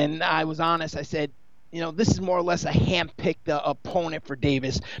 And I was honest. I said, this is more or less a hand-picked opponent for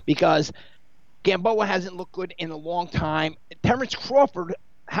Davis because Gamboa hasn't looked good in a long time. Terrence Crawford,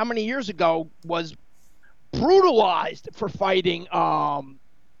 how many years ago, was brutalized for fighting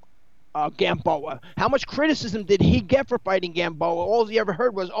Gamboa. How much criticism did he get for fighting Gamboa? All he ever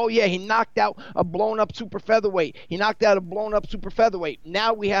heard was, oh, yeah, he knocked out a blown-up super featherweight. Now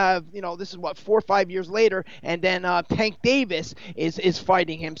we have, this is 4 or 5 years later, and then Tank Davis is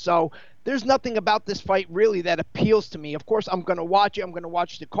fighting him. So there's nothing about this fight really that appeals to me. Of course, I'm going to watch it. I'm going to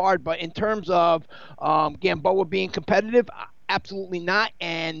watch the card. But in terms of Gamboa being competitive, absolutely not.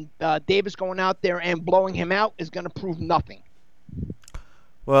 And Davis going out there and blowing him out is going to prove nothing.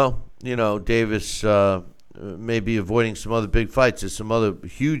 Well, Davis may be avoiding some other big fights. There's some other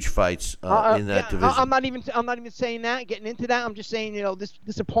huge fights in that division. I'm not even saying that. Getting into that, I'm just saying,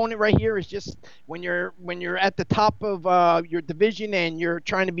 this opponent right here is just when you're at the top of your division and you're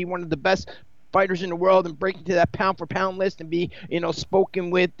trying to be one of the best fighters in the world and break into that pound for pound list and be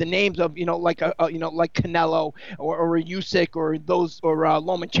spoken with the names of like Canelo or a Usyk or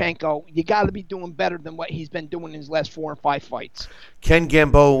Lomachenko. You got to be doing better than what he's been doing in his last 4 or 5 fights. Can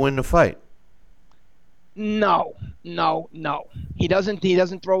Gamboa win the fight? No. He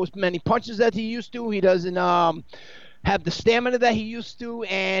doesn't throw as many punches that he used to. He doesn't have the stamina that he used to,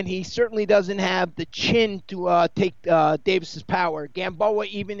 and he certainly doesn't have the chin to take Davis's power. Gamboa,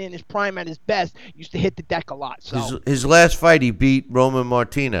 even in his prime at his best, used to hit the deck a lot. So his last fight, he beat Roman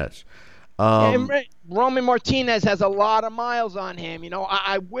Martinez. Roman Martinez has a lot of miles on him.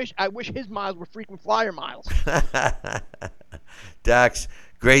 I wish his miles were frequent flyer miles. Dax,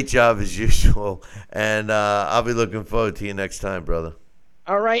 great job as usual, and I'll be looking forward to you next time, brother.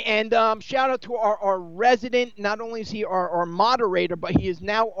 All right, and shout out to our resident. Not only is he our moderator, but he is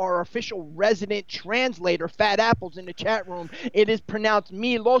now our official resident translator, Fat Apples, in the chat room. It is pronounced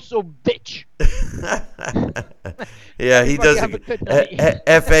Milosevic. Yeah, he does.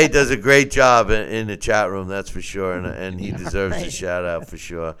 FA does a great job in the chat room, that's for sure, and he deserves a shout out for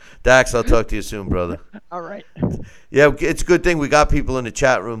sure. Dax, I'll talk to you soon, brother. All right. Yeah, it's a good thing we got people in the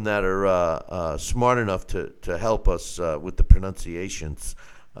chat room that are smart enough to help us with the pronunciations.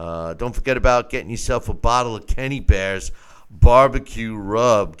 Don't forget about getting yourself a bottle of Kenny Bear's barbecue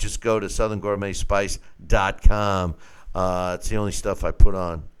rub. Just go to southerngourmetspice.com. It's the only stuff I put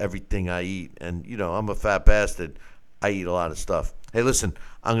on everything I eat. And, I'm a fat bastard. I eat a lot of stuff. Hey, listen,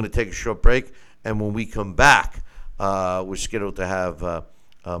 I'm going to take a short break. And when we come back, we're scheduled to have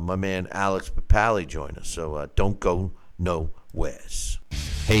my man Alex Papali join us. So don't go nowheres.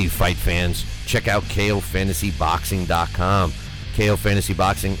 Hey, fight fans, check out KOFantasyBoxing.com. KO Fantasy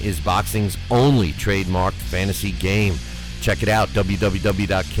Boxing is boxing's only trademarked fantasy game. Check it out,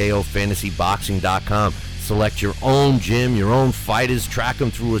 www.KOFantasyBoxing.com. Select your own gym, your own fighters, track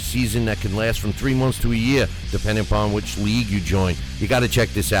them through a season that can last from 3 months to a year, depending upon which league you join. You got to check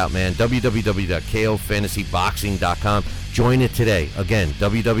this out, man. www.KOFantasyBoxing.com. Join it today. Again,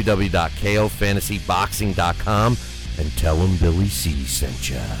 www.KOFantasyBoxing.com, and tell them Billy C sent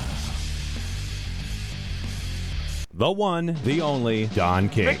ya. The one, the only, Don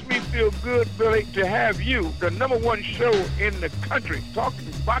King. Makes me feel good, Billy, to have you, the #1 show in the country, talking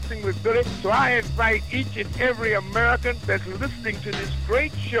boxing with Billy. So I invite each and every American that's listening to this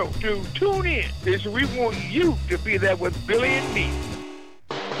great show to tune in, because we want you to be there with Billy and me.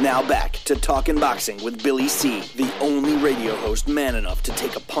 Now back to Talkin' Boxing with Billy C., the only radio host man enough to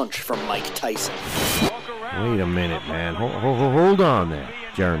take a punch from Mike Tyson. Wait a minute, man. Hold on there.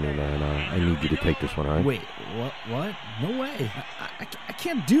 Jeremy, man, I need you to take this one, all right? Wait, what? No way. I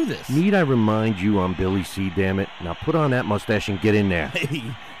can't do this. Need I remind you I'm Billy C., damn it? Now put on that mustache and get in there.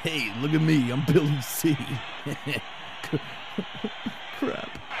 Hey, look at me. I'm Billy C. Crap.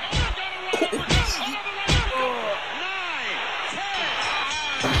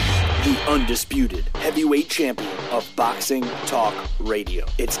 The undisputed heavyweight champion of Boxing Talk Radio.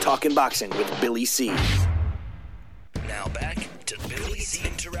 It's Talkin' Boxing with Billy C. Now back to Billy C.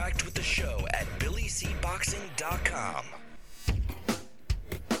 Interact with the show at BillyCBoxing.com.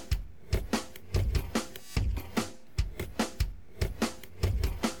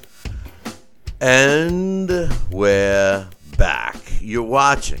 And we're back. You're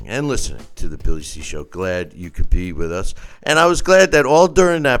watching and listening to the Billy C Show. Glad you could be with us. And I was glad that all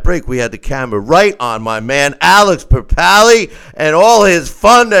during that break we had the camera right on my man Alex Perpali and all his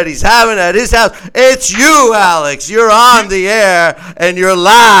fun that he's having at his house. It's you, Alex. You're on the air and you're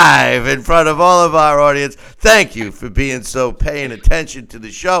live in front of all of our audience. Thank you for being so paying attention to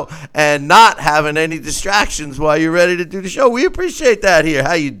the show and not having any distractions while you're ready to do the show. We appreciate that here.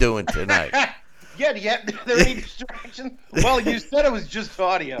 How you doing tonight? Yeah, there any distractions? Well, you said it was just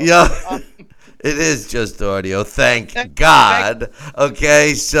audio. Yeah, it is just audio. Thank God.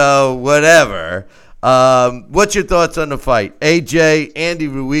 Okay, so whatever. What's your thoughts on the fight? AJ, Andy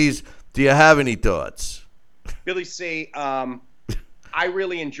Ruiz, do you have any thoughts? Billy C., I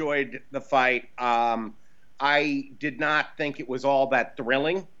really enjoyed the fight. I did not think it was all that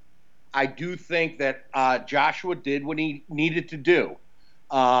thrilling. I do think that Joshua did what he needed to do.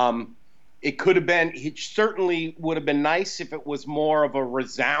 It could have been, it certainly would have been nice if it was more of a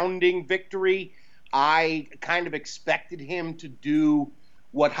resounding victory. I kind of expected him to do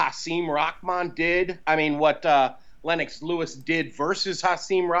what Hasim Rahman did. I mean, what Lennox Lewis did versus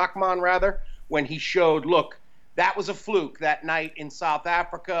Hasim Rahman, rather, when he showed, look, that was a fluke that night in South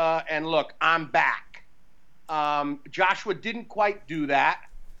Africa, and look, I'm back. Joshua didn't quite do that,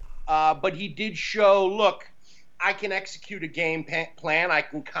 but he did show, look, I can execute a game plan, I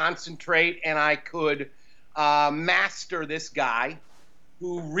can concentrate, and I could master this guy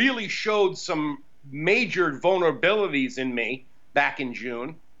who really showed some major vulnerabilities in me back in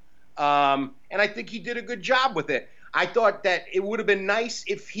June. And I think he did a good job with it. I thought that it would have been nice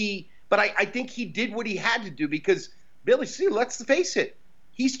if but I think he did what he had to do because, Billy C., let's face it,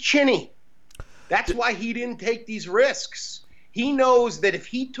 he's chinny. That's why he didn't take these risks. He knows that if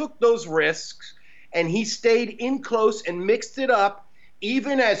he took those risks, and he stayed in close and mixed it up,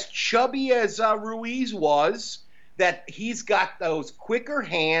 even as chubby as Ruiz was, that he's got those quicker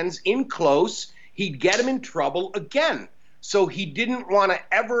hands in close. He'd get him in trouble again. So he didn't want to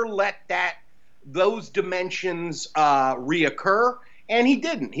ever let those dimensions reoccur, and he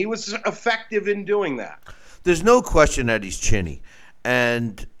didn't. He was effective in doing that. There's no question that he's chinny.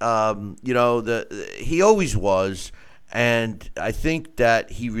 And, he always was. And I think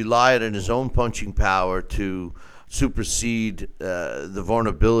that he relied on his own punching power to supersede the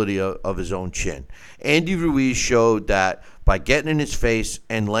vulnerability of his own chin. Andy Ruiz showed that by getting in his face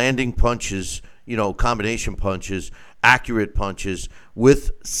and landing punches, combination punches, accurate punches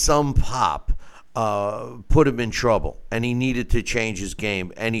with some pop, put him in trouble. And he needed to change his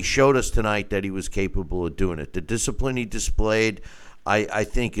game. And he showed us tonight that he was capable of doing it. The discipline he displayed, I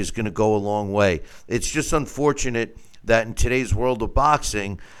think, is going to go a long way. It's just unfortunate that in today's world of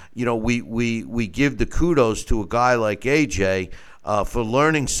boxing, we give the kudos to a guy like AJ for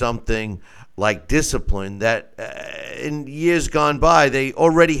learning something like discipline that in years gone by, they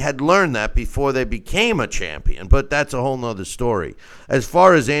already had learned that before they became a champion. But that's a whole nother story. As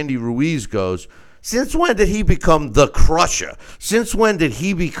far as Andy Ruiz goes, since when did he become the crusher? Since when did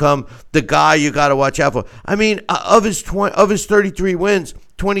he become the guy you got to watch out for? I mean, of his 33 wins,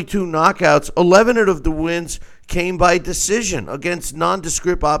 22 knockouts, 11 of the wins came by decision against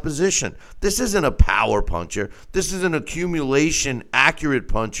nondescript opposition. This isn't a power puncher. This is an accumulation, accurate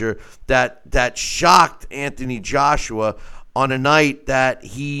puncher that shocked Anthony Joshua on a night that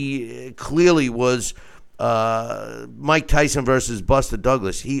he clearly was Mike Tyson versus Buster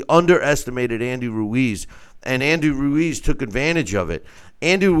Douglas. He underestimated Andy Ruiz, and Andy Ruiz took advantage of it.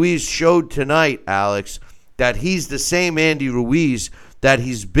 Andy Ruiz showed tonight, Alex, that he's the same Andy Ruiz that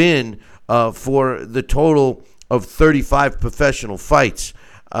he's been for the total of 35 professional fights.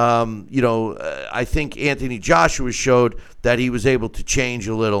 I think Anthony Joshua showed that he was able to change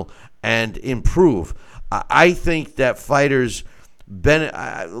a little and improve. I think that fighters, let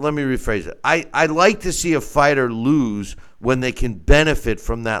me rephrase it. I like to see a fighter lose when they can benefit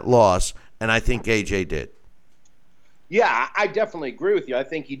from that loss, and I think AJ did. Yeah, I definitely agree with you. I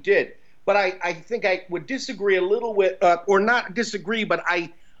think he did. But I think I would disagree a little with, or not disagree, but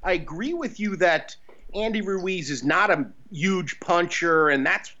I agree with you that Andy Ruiz is not a huge puncher, and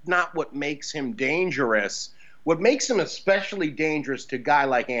that's not what makes him dangerous. What makes him especially dangerous to a guy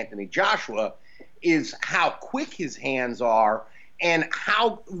like Anthony Joshua is how quick his hands are and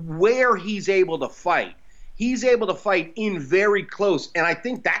where he's able to fight. He's able to fight in very close, and I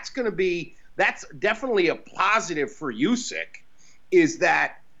think that's definitely a positive for Usyk, is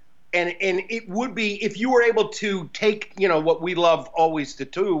that. And it would be, if you were able to take, what we love always to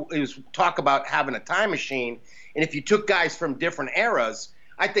do is talk about having a time machine. And if you took guys from different eras,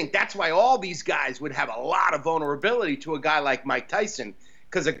 I think that's why all these guys would have a lot of vulnerability to a guy like Mike Tyson.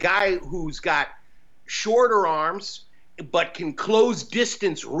 because a guy who's got shorter arms but can close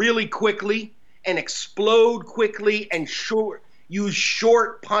distance really quickly and explode quickly and use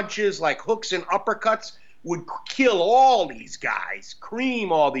short punches like hooks and uppercuts would kill all these guys,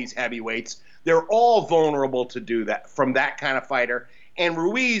 cream all these heavyweights. They're all vulnerable to do that from that kind of fighter. And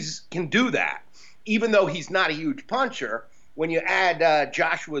Ruiz can do that. Even though he's not a huge puncher, when you add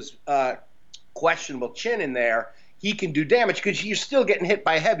Joshua's questionable chin in there, he can do damage because you're still getting hit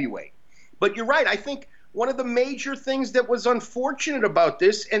by a heavyweight. But you're right. I think one of the major things that was unfortunate about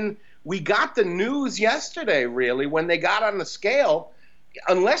this, and we got the news yesterday, really, when they got on the scale,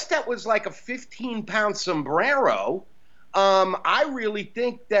 unless that was like a 15-pound sombrero, I really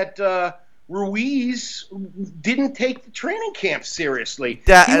think that Ruiz didn't take the training camp seriously.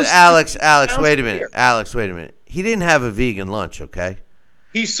 Alex, wait a minute. Alex, wait a minute. He didn't have a vegan lunch, okay?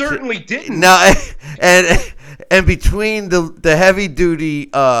 He certainly didn't. No, and between the heavy duty,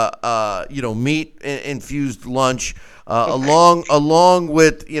 meat infused lunch, along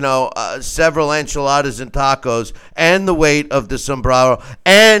with several enchiladas and tacos, and the weight of the sombrero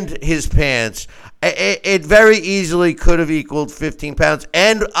and his pants, it very easily could have equaled 15 pounds.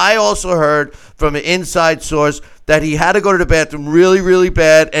 And I also heard from an inside source that he had to go to the bathroom really, really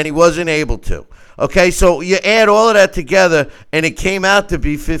bad, and he wasn't able to. Okay, so you add all of that together, and it came out to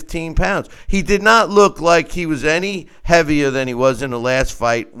be 15 pounds. He did not look like he was any heavier than he was in the last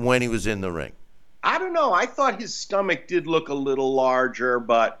fight when he was in the ring. I don't know. I thought his stomach did look a little larger,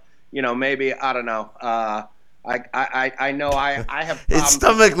 but, maybe, I don't know. I know I have problems. His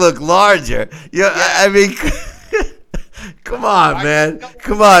stomach looked larger. Yeah. I mean, come on, man.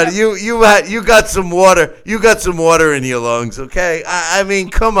 Come on. You got some water. You got some water in your lungs, okay? I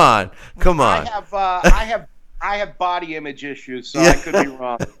mean, come on. I have body image issues, so I could be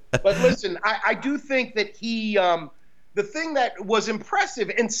wrong. But listen, I do think that he the thing that was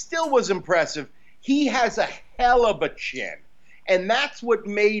impressive and still was impressive, he has a hell of a chin. And that's what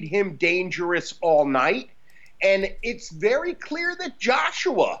made him dangerous all night. And it's very clear that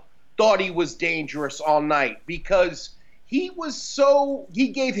Joshua thought he was dangerous all night because he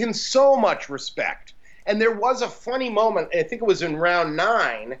gave him so much respect. And there was a funny moment, I think it was in round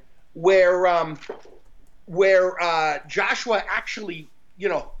 9, where Joshua actually,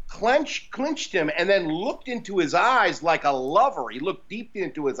 clinched him and then looked into his eyes like a lover. He looked deep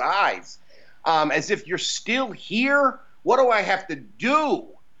into his eyes, as if, you're still here? What do I have to do?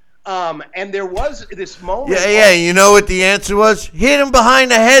 And there was this moment. Yeah. You know what the answer was? Hit him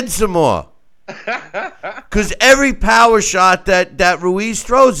behind the head some more. Because every power shot that Ruiz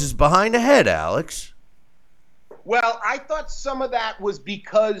throws is behind the head, Alex. Well, I thought some of that was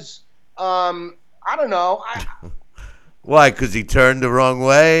because, I don't know. Why? Because he turned the wrong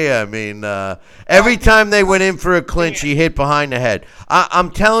way? I mean, every time they went in for a clinch, he hit behind the head. I'm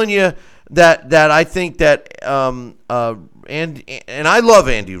telling you that I think that and I love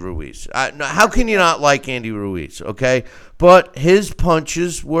Andy Ruiz. How can you not like Andy Ruiz, okay? But his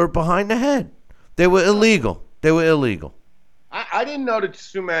punches were behind the head. They were illegal. I didn't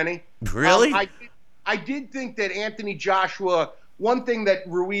notice too many. Really? I did think that Anthony Joshua, one thing that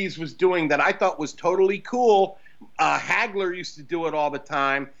Ruiz was doing that I thought was totally cool, Hagler used to do it all the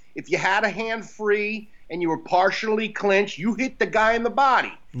time. If you had a hand free and you were partially clinched, you hit the guy in the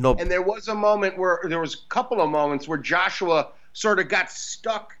body. Nope. And there was a couple of moments where Joshua sort of got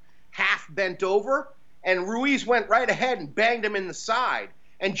stuck half bent over, and Ruiz went right ahead and banged him in the side.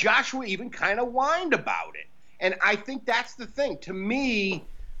 And Joshua even kind of whined about it. And I think that's the thing. To me,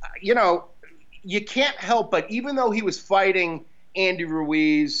 you can't help but, even though he was fighting Andy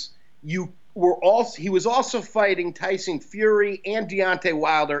Ruiz, he was also fighting Tyson Fury and Deontay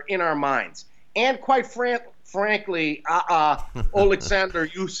Wilder in our minds. And quite frankly, Alexander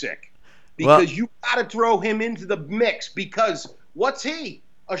Usyk. Because you got to throw him into the mix, because what's he?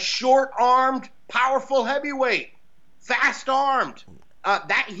 A short-armed, powerful heavyweight. Fast-armed.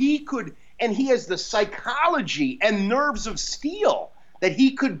 That he could, and he has the psychology and nerves of steel that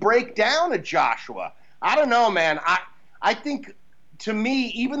he could break down a Joshua. I don't know, man. I think, to me,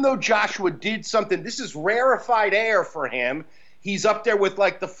 even though Joshua did something, this is rarefied air for him. He's up there with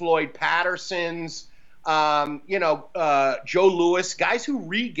like the Floyd Pattersons, Joe Louis, guys who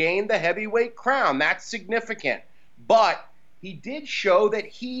regained the heavyweight crown. That's significant. But he did show that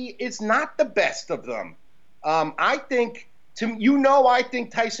he is not the best of them. I think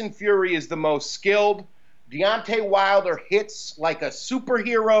Tyson Fury is the most skilled. Deontay Wilder hits like a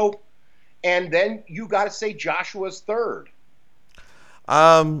superhero. And then you got to say Joshua's third.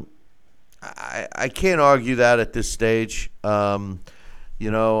 I can't argue that at this stage. I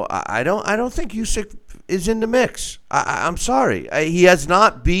don't think Usyk is in the mix. I'm sorry. He has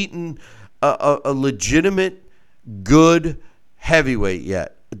not beaten a legitimate, good heavyweight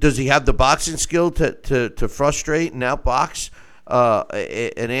yet. Does he have the boxing skill to frustrate and outbox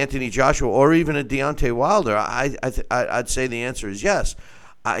an Anthony Joshua or even a Deontay Wilder? I'd say the answer is yes.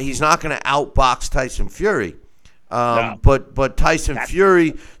 He's not going to outbox Tyson Fury. No. But Tyson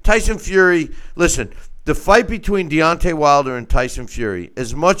Fury, listen, the fight between Deontay Wilder and Tyson Fury,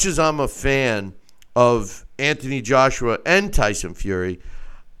 as much as I'm a fan of Anthony Joshua and Tyson Fury,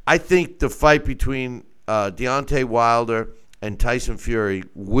 I think the fight between Deontay Wilder and Tyson Fury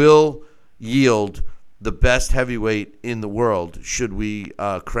will yield the best heavyweight in the world should we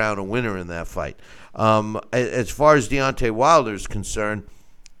crown a winner in that fight. As far as Deontay Wilder is concerned,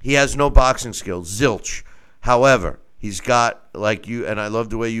 he has no boxing skills, zilch. However, he's got, like you, and I love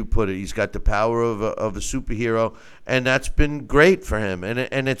the way you put it, he's got the power of a superhero, and that's been great for him,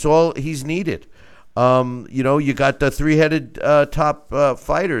 and it's all he's needed. You got the three-headed top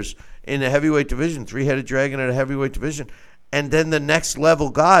fighters in the heavyweight division, three-headed dragon at a heavyweight division, and then the next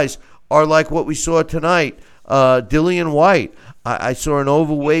level guys are like what we saw tonight, Dillian White. I saw an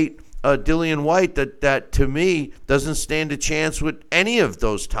overweight Dillian White that to me doesn't stand a chance with any of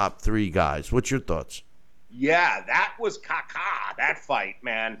those top three guys. What's your thoughts? Yeah, that was caca, that fight,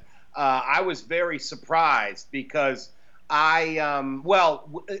 man. I was very surprised because that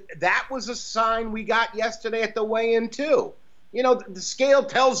was a sign we got yesterday at the weigh-in too. You know, the scale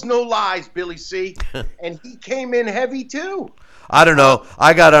tells no lies, Billy C. And he came in heavy too. I don't know.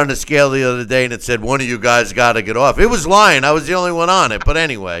 I got on the scale the other day and it said one of you guys got to get off. It was lying. I was the only one on it. But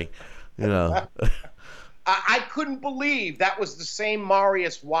anyway, you know. I couldn't believe that was the same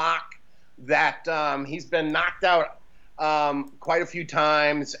Marius Wack that he's been knocked out quite a few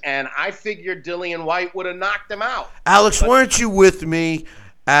times, and I figured Dillian White would have knocked him out. Alex, weren't you with me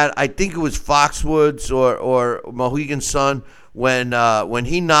at, I think it was Foxwoods or Mohegan Sun, when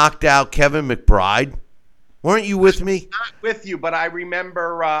he knocked out Kevin McBride? Weren't you with me? Not with you, but I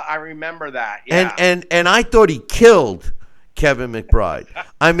remember that. Yeah. And I thought he killed Kevin McBride.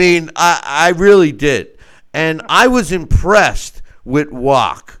 I mean, I really did. And I was impressed with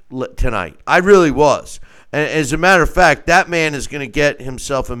Wack tonight. I really was. And as a matter of fact, that man is going to get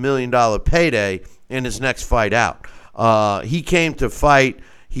himself $1 million payday in his next fight out. He came to fight.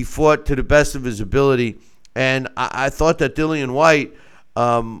 He fought to the best of his ability. And I thought that Dillian White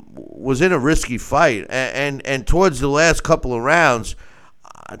was in a risky fight. And towards the last couple of rounds,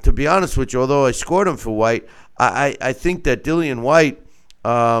 to be honest with you, although I scored him for White, I think that Dillian White,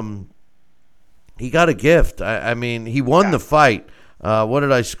 he got a gift. I mean, he won the fight. What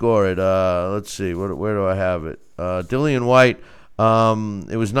did I score it? Let's see. Where do I have it? Dillian White,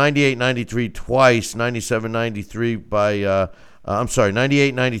 it was 98-93 twice, 97-93 by,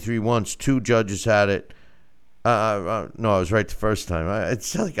 98-93 once. Two judges had it. No, I was right the first time.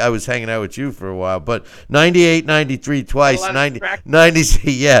 It's like I was hanging out with you for a while. But 98-93 twice,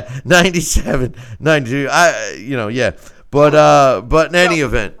 97-92. Yeah. But in any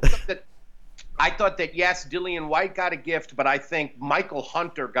event. I thought that, yes, Dillian White got a gift, but I think Michael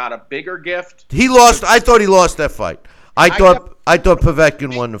Hunter got a bigger gift. He lost. I thought he lost that fight. I thought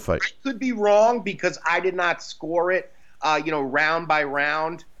Povetkin won the fight. I could be wrong because I did not score it, round by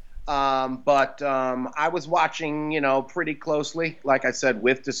round. But I was watching, pretty closely, like I said,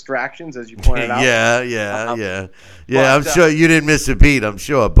 with distractions, as you pointed out. Yeah. I'm sure you didn't miss a beat, I'm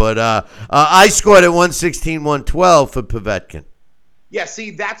sure. But I scored at 116-112 for Povetkin. Yeah,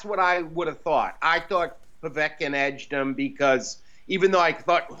 see, that's what I would have thought. I thought Povetkin edged him because even though I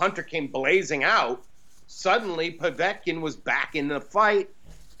thought Hunter came blazing out, suddenly Povetkin was back in the fight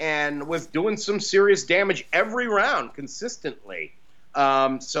and was doing some serious damage every round consistently.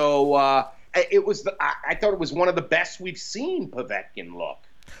 It was. I thought it was one of the best we've seen Povetkin look.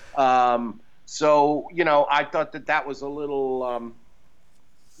 I thought that was a little,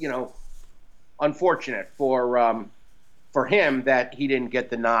 unfortunate for him that he didn't get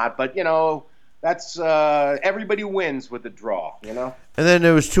the nod. But that's everybody wins with the draw. And then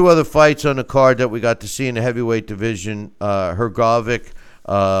there was two other fights on the card that we got to see in the heavyweight division. Hrgovic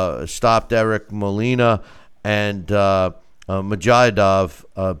stopped Eric Molina, and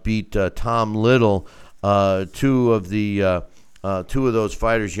Majidov beat Tom Little. Two of those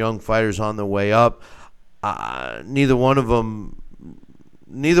fighters, young fighters on the way up. Neither one of them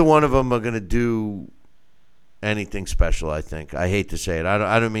are going to do anything special. I think. I hate to say it.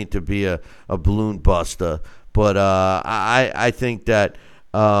 I don't mean to be a balloon buster, but I think that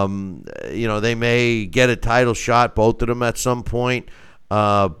they may get a title shot, both of them at some point,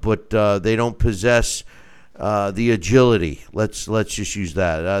 but they don't possess the agility. Let's just use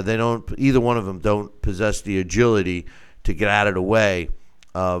that. They don't. Either one of them don't possess the agility to get out of the way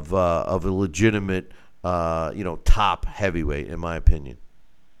of a legitimate, top heavyweight, in my opinion.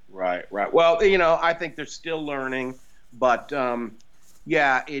 Right. Well, I think they're still learning, but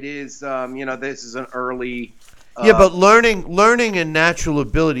it is. This is an early. But learning and natural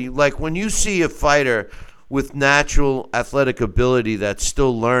ability. Like when you see a fighter with natural athletic ability that's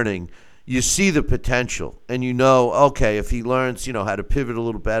still learning, you see the potential, and okay, if he learns, how to pivot a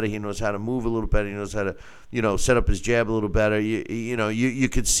little better, he knows how to move a little better, he knows how to, set up his jab a little better. You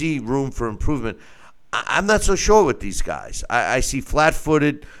could see room for improvement. I'm not so sure with these guys. I see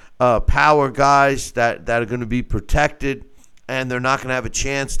flat-footed power guys that are going to be protected, and they're not going to have a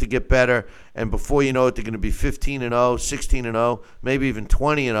chance to get better. And before you know it, they're going to be 15-0, 16-0, maybe even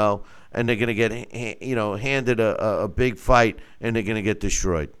 20-0, and they're going to get handed a big fight, and they're going to get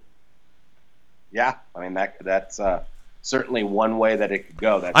destroyed. Yeah, I mean that's certainly one way that it could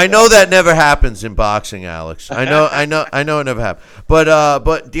go. I know that never happens in boxing, Alex. I know it never happens. But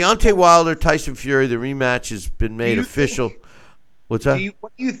Deontay Wilder, Tyson Fury, the rematch has been made official. What's that?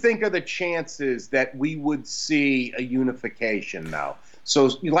 What do you think are the chances that we would see a unification now? So,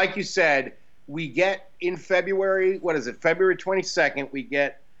 like you said, we get in February. What is it? February 22nd. We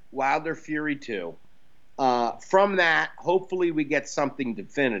get Wilder Fury 2. From that, hopefully, we get something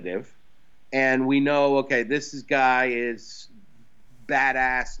definitive. And we know, okay, this guy is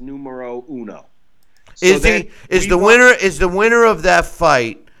badass numero uno. So is the winner of that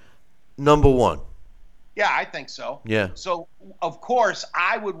fight number one? Yeah, I think so. Yeah. So of course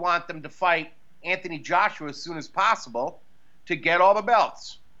I would want them to fight Anthony Joshua as soon as possible to get all the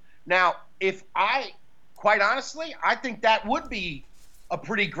belts. Now, quite honestly, I think that would be a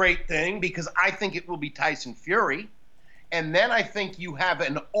pretty great thing because I think it will be Tyson Fury. And then I think you have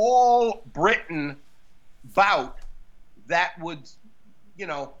an all-Britain bout that would,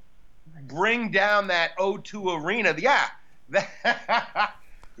 bring down that O2 arena. Yeah.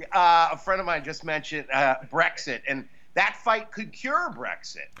 A friend of mine just mentioned Brexit, and that fight could cure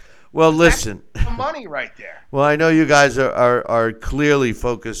Brexit. Well, listen. That's the money right there. Well, I know you guys are clearly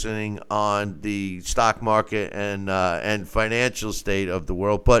focusing on the stock market and financial state of the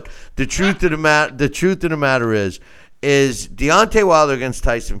world, but the truth of the matter is Deontay Wilder against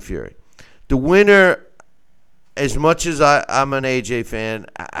Tyson Fury. The winner, as much as I'm an AJ fan,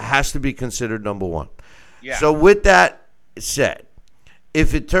 has to be considered number one. Yeah. So with that said,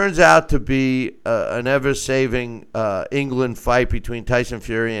 if it turns out to be an ever-saving England fight between Tyson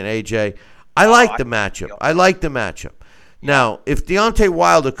Fury and AJ, I like the matchup. Now, if Deontay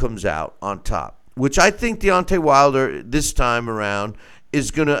Wilder comes out on top, which I think Deontay Wilder this time around is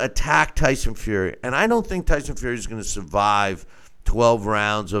going to attack Tyson Fury. And I don't think Tyson Fury is going to survive 12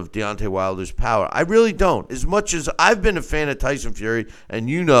 rounds of Deontay Wilder's power. I really don't. As much as I've been a fan of Tyson Fury, and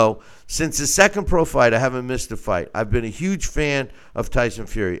since his second pro fight, I haven't missed a fight. I've been a huge fan of Tyson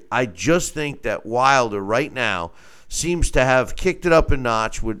Fury. I just think that Wilder right now seems to have kicked it up a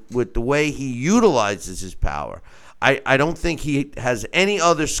notch with the way he utilizes his power. I don't think he has any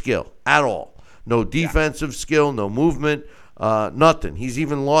other skill at all. No defensive skill, no movement. Nothing. He's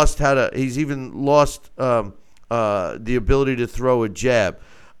even lost the ability to throw a jab.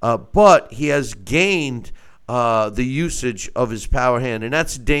 But he has gained the usage of his power hand, and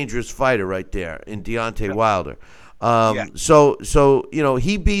that's a dangerous fighter right there in Deontay Wilder. So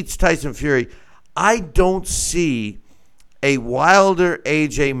he beats Tyson Fury. I don't see a Wilder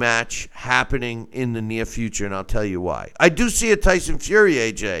AJ match happening in the near future, and I'll tell you why. I do see a Tyson Fury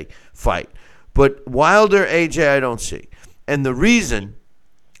AJ fight, but Wilder AJ I don't see. And the reason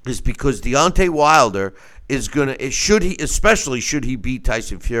is because Deontay Wilder is especially should he beat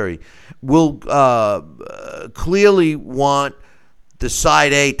Tyson Fury, will clearly want the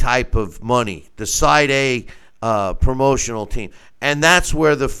side A type of money, the side A promotional team. And that's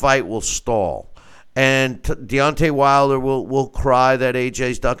where the fight will stall. And Deontay Wilder will cry that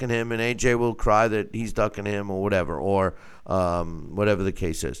AJ's ducking him, and AJ will cry that he's ducking him or whatever, or whatever the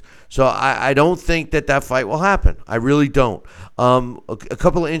case is. So I don't think that fight will happen. I really don't. A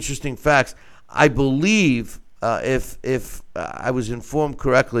couple of interesting facts. I believe, if I was informed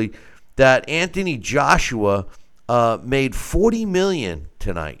correctly, that Anthony Joshua made $40 million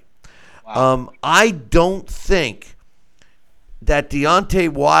tonight. Wow. I don't think that Deontay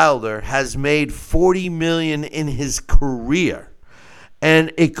Wilder has made $40 million in his career.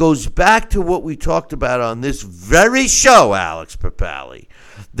 And it goes back to what we talked about on this very show, Alex Papali,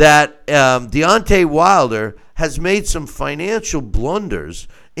 that Deontay Wilder has made some financial blunders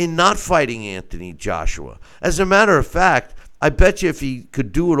in not fighting Anthony Joshua. As a matter of fact, I bet you if he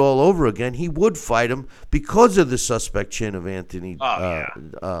could do it all over again, he would fight him because of the suspect chin of Anthony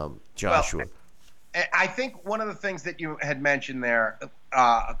Joshua. Well, I think one of the things that you had mentioned there,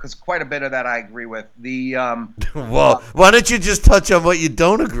 because quite a bit of that I agree with. Well, why don't you just touch on what you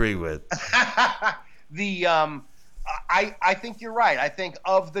don't agree with? I think you're right. I think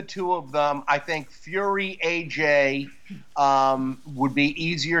of the two of them, I think Fury AJ would be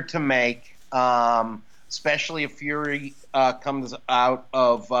easier to make, especially if Fury comes out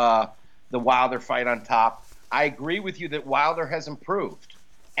of the Wilder fight on top. I agree with you that Wilder has improved.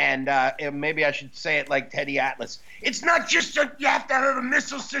 And maybe I should say it like Teddy Atlas. It's not just you have to have a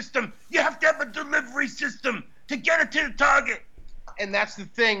missile system. You have to have a delivery system to get it to the target. And that's the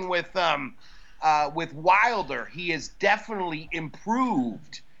thing with Wilder. He has definitely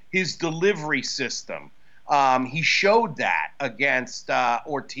improved his delivery system. He showed that against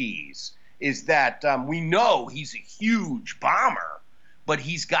Ortiz. Is that we know he's a huge bomber, but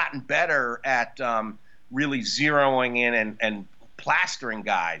he's gotten better at really zeroing in and plastering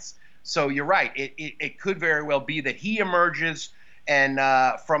guys. So you're right. It could very well be that he emerges and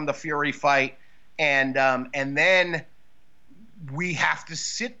from the Fury fight, and then we have to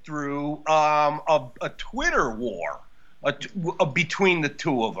sit through a Twitter war between the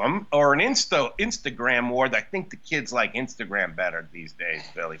two of them, or an Instagram war. I think the kids like Instagram better these days,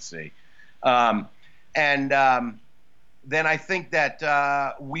 Billy C. Then I think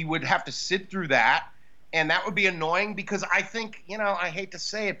that we would have to sit through that, and that would be annoying because I think, I hate to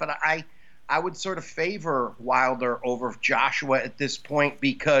say it, but I would sort of favor Wilder over Joshua at this point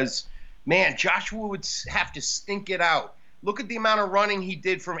because, man, Joshua would have to stink it out. Look at the amount of running he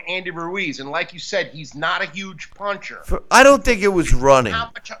did from Andy Ruiz, and like you said, he's not a huge puncher. I don't think it was running.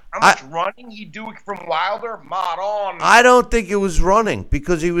 How much running he do from Wilder? Mod on. I don't think it was running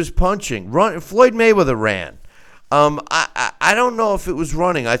because he was punching. Floyd Mayweather ran. I don't know if it was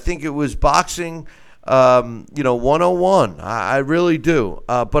running. I think it was boxing, 101. I really do.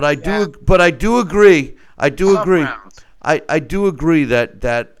 But I do agree. I do agree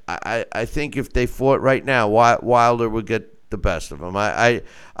that I think if they fought right now, Wilder would get the best of him. I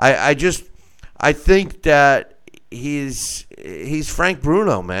think that he's Frank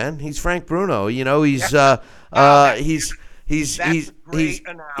Bruno, man. He's Frank Bruno. He's a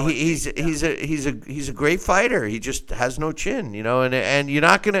great fighter. He just has no chin, and you're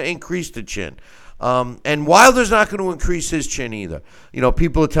not going to increase the chin. And Wilder's not going to increase his chin either.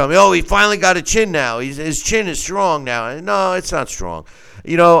 People are telling me, oh, he finally got a chin now. His chin is strong now. No, it's not strong.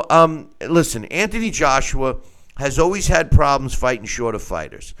 Listen, Anthony Joshua has always had problems fighting shorter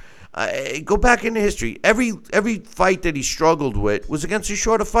fighters. Go back into history. Every fight that he struggled with was against a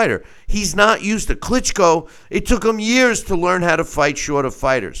shorter fighter. He's not used to Klitschko. It took him years to learn how to fight shorter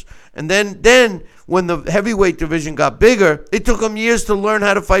fighters. And then when the heavyweight division got bigger, it took him years to learn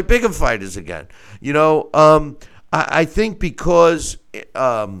how to fight bigger fighters again. I think because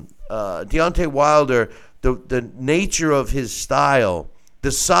Deontay Wilder, the nature of his style,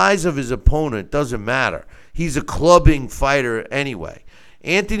 the size of his opponent doesn't matter. He's a clubbing fighter anyway.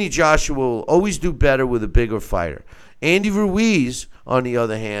 Anthony Joshua will always do better with a bigger fighter. Andy Ruiz, on the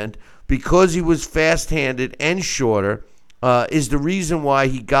other hand, because he was fast-handed and shorter, is the reason why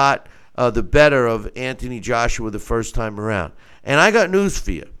he got the better of Anthony Joshua the first time around. And I got news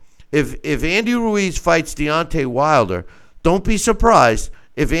for you. If Andy Ruiz fights Deontay Wilder, don't be surprised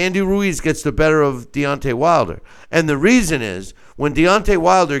if Andy Ruiz gets the better of Deontay Wilder. And the reason is, when Deontay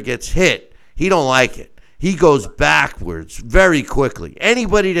Wilder gets hit, he don't like it. He goes backwards very quickly.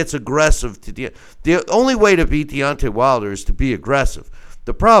 Anybody that's aggressive the only way to beat Deontay Wilder is to be aggressive.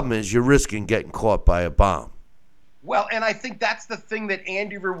 The problem is you're risking getting caught by a bomb. Well, and I think that's the thing that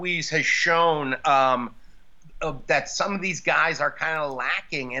Andy Ruiz has shown that some of these guys are kind of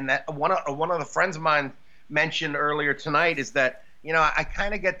lacking. And that one of the friends of mine mentioned earlier tonight is that, I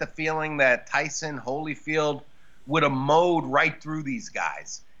kind of get the feeling that Tyson Holyfield would have mowed right through these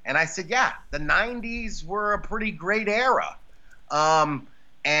guys. And I said, yeah, the 90s were a pretty great era.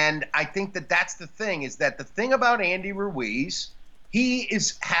 And I think that's the thing, is that the thing about Andy Ruiz, he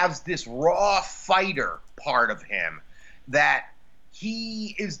has this raw fighter part of him, that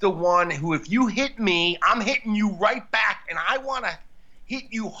he is the one who, if you hit me, I'm hitting you right back, and I want to hit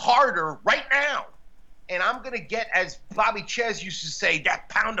you harder right now. And I'm going to get, as Bobby Ches used to say, that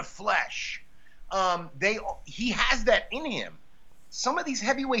pound of flesh. He has that in him. Some of these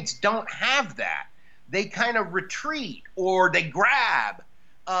heavyweights don't have that. They kind of retreat or they grab.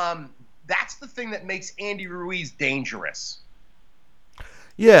 That's the thing that makes Andy Ruiz dangerous.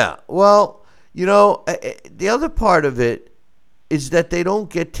 Yeah, well, the other part of it is that they don't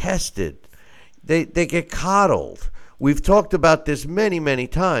get tested. They get coddled. We've talked about this many, many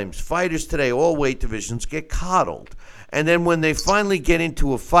times. Fighters today, all weight divisions, get coddled. And then when they finally get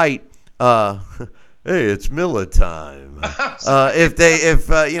into a fight, hey, it's Miller time. You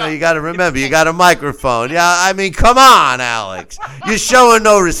got to remember, you got a microphone. Yeah, I mean, come on, Alex. You're showing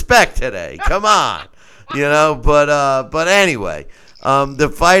no respect today. Come on. But anyway, the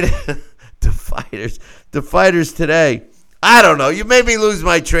fighters today. I don't know. You made me lose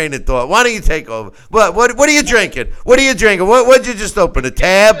my train of thought. Why don't you take over? What are you drinking? What are you drinking? What'd you just open? A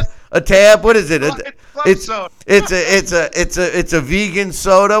tab? A tab? What is it? It's a vegan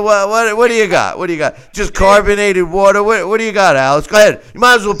soda. What do you got? What do you got? Just carbonated water. What do you got, Alex? Go ahead. You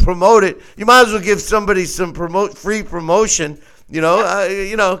might as well promote it. You might as well give somebody some free promotion.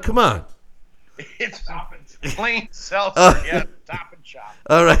 Come on. It's plain seltzer. Yeah, Stop and Shop.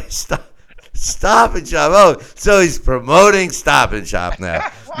 All right, Stop and Shop. Oh, so he's promoting Stop and Shop now.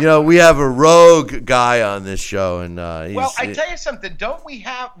 We have a rogue guy on this show, and I tell you something. Don't we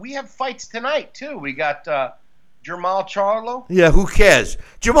have fights tonight too? We got Jermall Charlo. Yeah, who cares?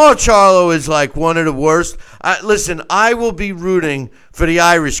 Jermall Charlo is like one of the worst. Listen, I will be rooting for the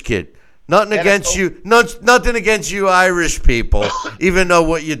Irish kid. Nothing against you. Nothing against you Irish people, even though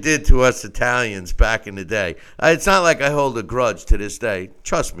what you did to us Italians back in the day. It's not like I hold a grudge to this day.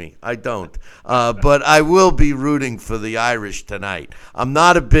 Trust me, I don't. But I will be rooting for the Irish tonight. I'm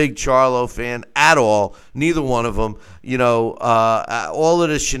not a big Charlo fan at all. Neither one of them. All of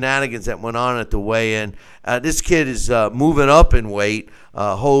the shenanigans that went on at the weigh-in. This kid is moving up in weight.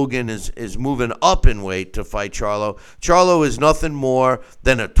 Hogan is moving up in weight to fight Charlo. Charlo is nothing more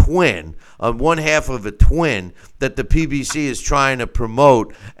than a twin, one half of a twin that the PBC is trying to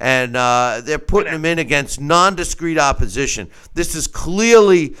promote, and they're putting him in against non-discrete opposition. This is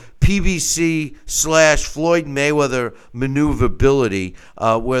clearly PBC/Floyd Mayweather maneuverability,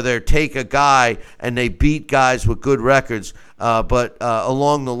 where they take a guy and they beat guys with good records, but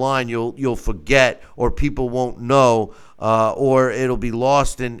along the line you'll forget, or people won't know, or it'll be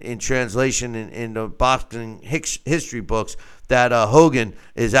lost in translation in the boxing history books that Hogan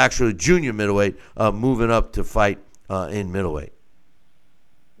is actually junior middleweight, moving up to fight in middleweight.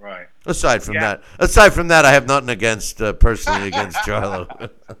 Right. Aside from that, I have nothing personally against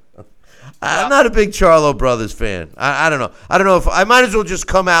Charlo. I'm not a big Charlo Brothers fan. I don't know. I don't know if I might as well just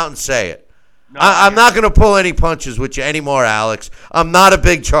come out and say it. No, I'm not going to pull any punches with you anymore, Alex. I'm not a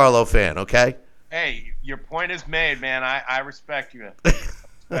big Charlo fan. Okay. Hey. Your point is made, man. I respect you.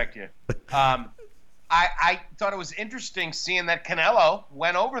 I thought it was interesting seeing that Canelo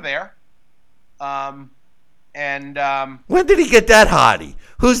went over there. When did he get that hottie?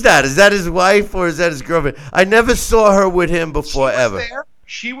 Who's that? Is that his wife or is that his girlfriend? I never saw her with him before ever.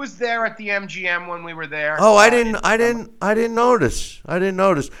 She was there at the MGM when we were there. Oh, I didn't notice.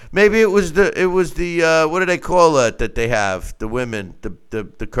 Maybe it was the what do they call it that they have, the women,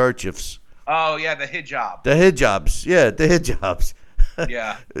 the kerchiefs. Oh, yeah, the hijab. The hijabs. Yeah, the hijabs.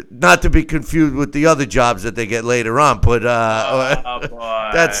 Yeah. Not to be confused with the other jobs that they get later on, but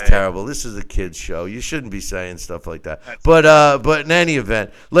that's terrible. This is a kid's show. You shouldn't be saying stuff like that. But in any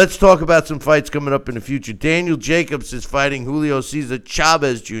event, let's talk about some fights coming up in the future. Daniel Jacobs is fighting Julio Cesar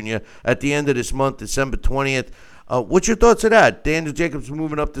Chavez Jr. at the end of this month, December 20th. What's your thoughts of that? Daniel Jacobs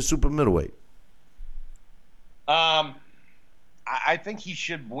moving up to super middleweight. I think he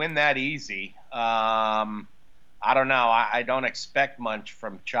should win that easy. I don't know. I don't expect much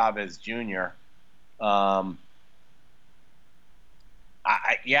from Chavez Jr. I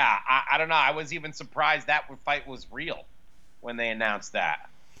don't know. I was even surprised that fight was real when they announced that.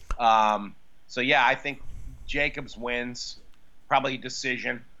 I think Jacobs wins, probably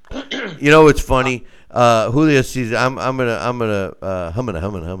decision. It's funny. Julio Cesar. I'm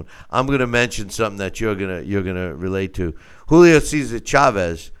gonna mention something that you're gonna relate to. Julio Cesar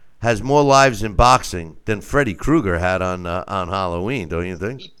Chavez has more lives in boxing than Freddy Krueger had on Halloween. Don't you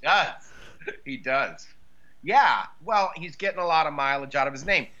think? He does. Yeah. Well, he's getting a lot of mileage out of his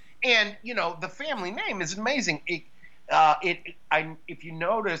name, and the family name is amazing. If you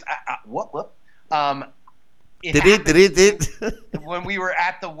notice, when we were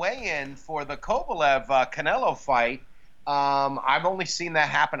at the weigh-in for the Kovalev Canelo fight, I've only seen that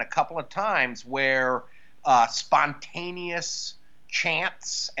happen a couple of times where spontaneous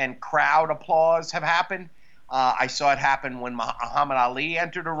chants and crowd applause have happened. I saw it happen when Muhammad Ali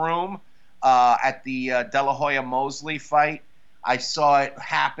entered a room at the De La Hoya Mosley fight. I saw it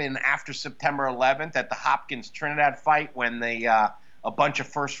happen after September 11th at the Hopkins Trinidad fight when a bunch of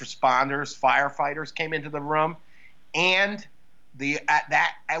first responders, firefighters came into the room, and at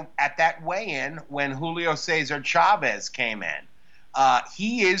that weigh-in when Julio Cesar Chavez came in,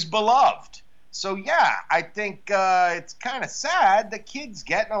 he is beloved. So, yeah, I think it's kind of sad. The kid's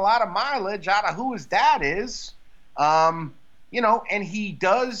getting a lot of mileage out of who his dad is. You know, and he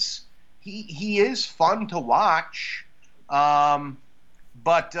is fun to watch.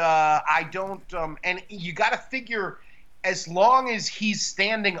 But I don't, and you got to figure, as long as he's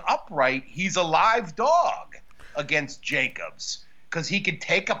standing upright, he's a live dog against Jacobs, because he can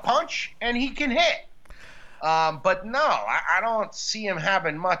take a punch and he can hit. But no, I don't see him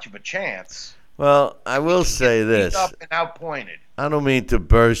having much of a chance. Well, I will say this. He's up and outpointed. I don't mean to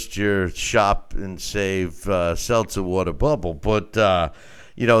burst your shop and save seltzer water bubble, but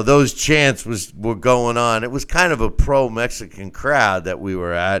you know, those chants were going on. It was kind of a pro-Mexican crowd that we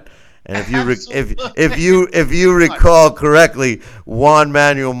were at. And if you recall correctly, Juan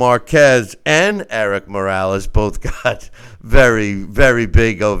Manuel Marquez and Eric Morales both got very, very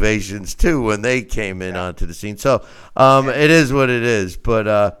big ovations too when they came in onto the scene. So it is what it is.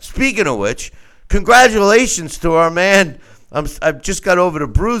 But speaking of which, congratulations to our man. I've just got over the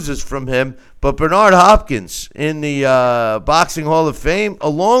bruises from him, but Bernard Hopkins in the Boxing Hall of Fame,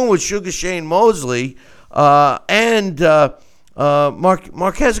 along with Sugar Shane Mosley, and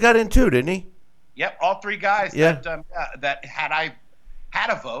Marquez got in too, didn't he? Yep, all three guys. Yeah. That had I had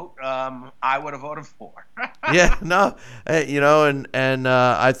a vote, I would have voted for. Yeah, no, you know, and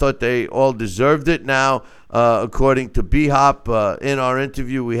I thought they all deserved it. Now, according to B-Hop, in our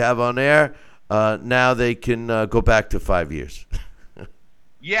interview we have on air, now they can go back to 5 years.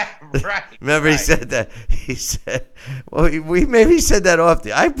 Yeah, right. Remember right. He said that. He said, well, we maybe said that off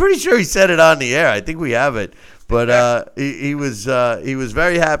the. I'm pretty sure he said it on the air. I think we have it. But he was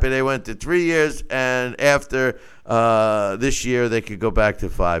very happy. They went to 3 years, and after this year they could go back to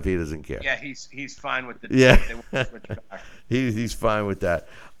 5. He doesn't care. Yeah, he's fine with the. Yeah, they won't switch back. he's fine with that.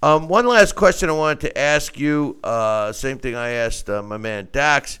 One last question I wanted to ask you. Same thing I asked my man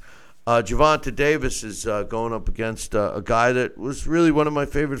Dax. Gervonta Davis is going up against a guy that was really one of my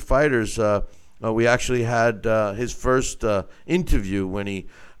favorite fighters. We actually had his first interview when he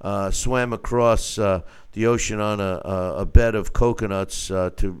swam across the ocean on a bed of coconuts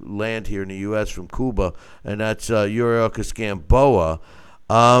to land here in the U.S. from Cuba, and that's Yuriorkis Gamboa.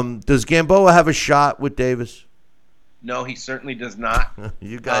 Does Gamboa have a shot with Davis? No, he certainly does not.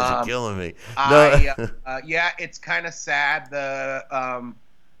 You guys are killing me. Yeah, it's kind of sad, the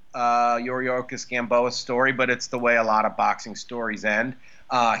Yuriorkis Gamboa story, but it's the way a lot of boxing stories end.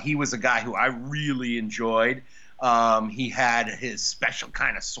 He was a guy who I really enjoyed. He had his special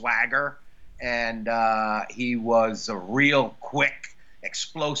kind of swagger, and he was a real quick,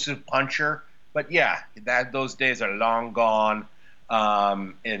 explosive puncher. But yeah, those days are long gone.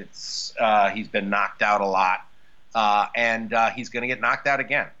 He's been knocked out a lot, and he's going to get knocked out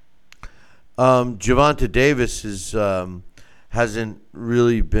again. Gervonta Davis hasn't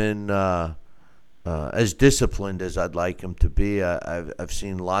really been as disciplined as I'd like him to be. I've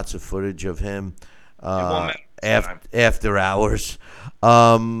seen lots of footage of him after hours.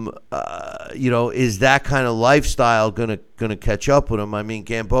 You know, is that kind of lifestyle gonna catch up with him? I mean,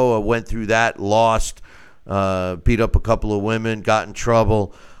 Gamboa went through that, lost, beat up a couple of women, got in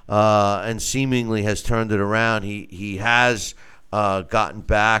trouble, and seemingly has turned it around. He has gotten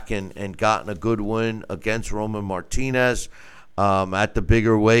back and gotten a good win against Roman Martinez. At the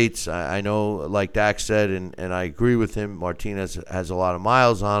bigger weights, I know, like Dax said, and I agree with him, Martinez has a lot of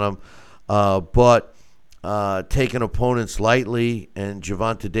miles on him, but taking opponents lightly and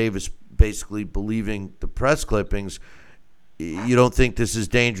Gervonta Davis basically believing the press clippings, you don't think this is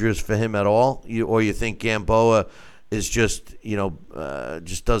dangerous for him at all? Or you think Gamboa is just,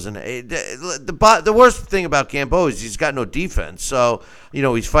 just doesn't. The worst thing about Gamboa is he's got no defense. So,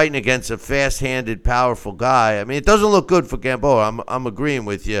 he's fighting against a fast-handed, powerful guy. I mean, it doesn't look good for Gamboa. I'm agreeing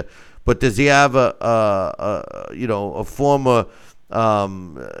with you. But does he have a former,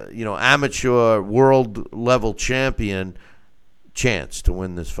 amateur world-level champion chance to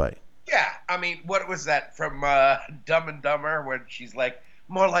win this fight? Yeah, I mean, what was that from Dumb and Dumber, where she's like,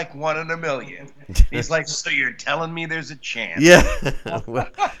 more like 1 in a million. He's like, so you're telling me there's a chance? Yeah.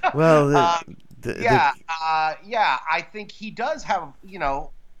 I think he does have,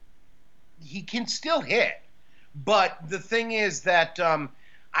 he can still hit. But the thing is that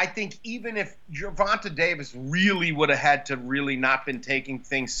I think even if Gervonta Davis really would have had to really not been taking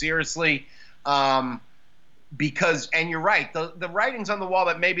things seriously, because, and you're right, the writing's on the wall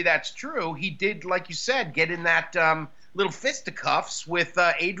that maybe that's true. He did, like you said, get in that little fisticuffs with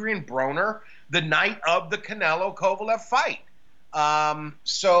Adrian Broner the night of the Canelo Kovalev fight.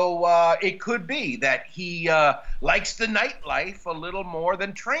 So it could be that he likes the nightlife a little more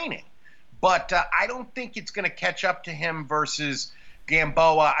than training. But I don't think it's going to catch up to him versus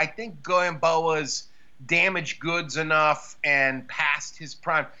Gamboa. I think Gamboa's damaged goods enough and past his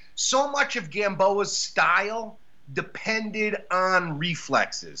prime. So much of Gamboa's style depended on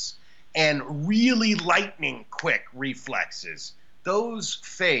reflexes and really lightning quick reflexes. Those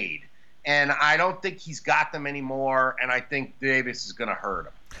fade, and I don't think he's got them anymore, and I think Davis is going to hurt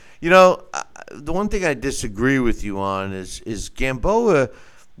him. You know, the one thing I disagree with you on is Gamboa.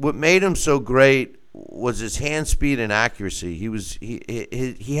 What made him so great was his hand speed and accuracy.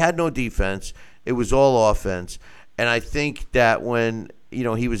 He had no defense. It was all offense. And I think that when,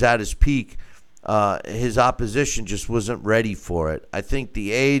 he was at his peak, his opposition just wasn't ready for it. I think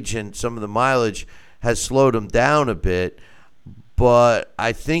the age and some of the mileage has slowed him down a bit, but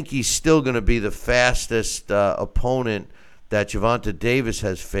I think he's still going to be the fastest opponent that Gervonta Davis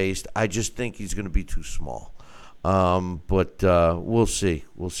has faced. I just think he's going to be too small. But we'll see.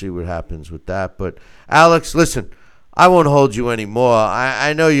 We'll see what happens with that. But, Alex, listen, I won't hold you anymore.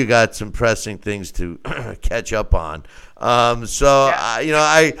 I know you got some pressing things to catch up on. I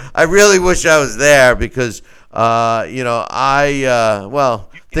really wish I was there because, things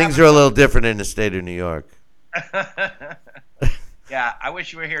are a little different in the state of New York. Yeah, I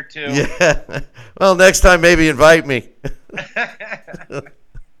wish you were here too. Yeah. Well, next time maybe invite me.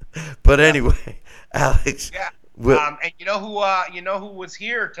 But anyway, Alex. Yeah. And you know who was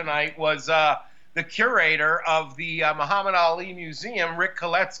here tonight was the curator of the Muhammad Ali Museum, Rick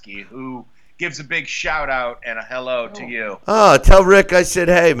Koletsky, who gives a big shout out and a hello to you. Oh, tell Rick I said,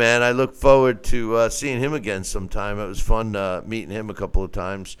 hey, man, I look forward to seeing him again sometime. It was fun meeting him a couple of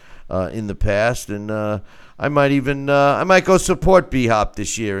times in the past, and I might go support B-Hop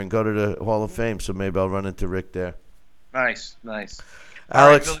this year and go to the Hall of Fame, so maybe I'll run into Rick there. Nice. Alex. All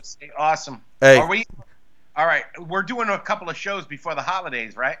right, Billy, awesome. Hey. All right, we're doing a couple of shows before the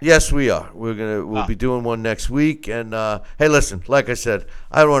holidays, right? Yes, we are. We'll be doing one next week. And hey, listen, like I said,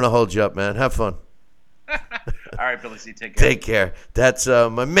 I don't want to hold you up, man. Have fun. All right, Billy C, take care. Take care. That's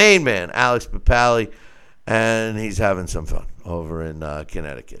my main man, Alex Papali, and he's having some fun over in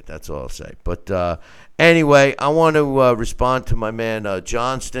Connecticut. That's all I'll say. But anyway, I want to respond to my man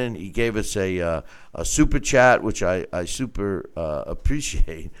Johnston. He gave us a super chat, which I super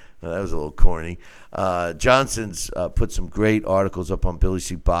appreciate. That was a little corny. Johnson's put some great articles up on Billy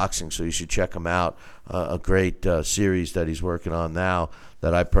C Boxing, so you should check him out. A great series that he's working on now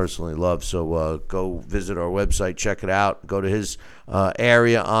that I personally love. So go visit our website, check it out, go to his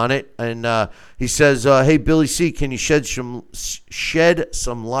area on it. And he says, hey, Billy C, can you shed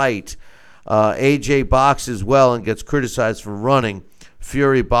some light? AJ boxes well and gets criticized for running.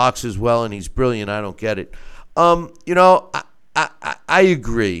 Fury boxes well and he's brilliant. I don't get it. I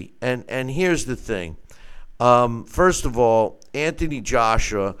agree, and here's the thing. First of all, Anthony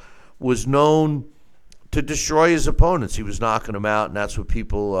Joshua was known to destroy his opponents. He was knocking them out, and that's what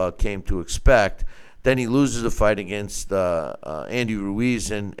people came to expect. Then he loses a fight against Andy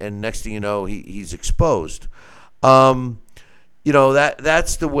Ruiz, and next thing you know, he's exposed. That's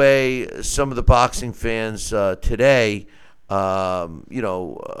the way some of the boxing fans today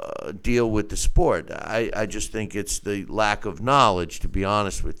deal with the sport. I just think it's the lack of knowledge, to be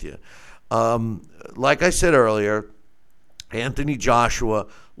honest with you. Like I said earlier, Anthony Joshua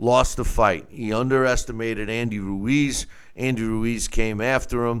lost the fight. He underestimated Andy Ruiz. Andy Ruiz came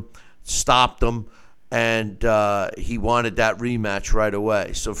after him, stopped him, and he wanted that rematch right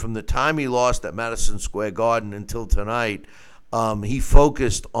away. So from the time he lost at Madison Square Garden until tonight, he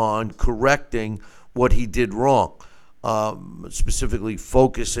focused on correcting what he did wrong. Specifically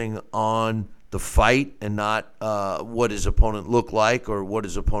focusing on the fight and not what his opponent looked like or what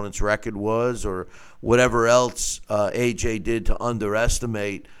his opponent's record was or whatever else AJ did to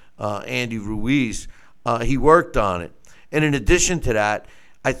underestimate Andy Ruiz. He worked on it. And in addition to that,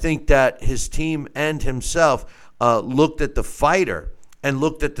 I think that his team and himself looked at the fighter and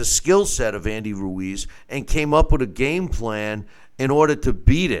looked at the skill set of Andy Ruiz and came up with a game plan in order to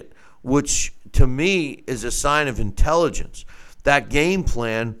beat it, which to me is a sign of intelligence. That game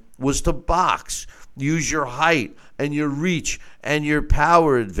plan was to box, use your height and your reach and your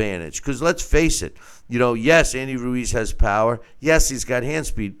power advantage. Because let's face it, yes, Andy Ruiz has power. Yes, he's got hand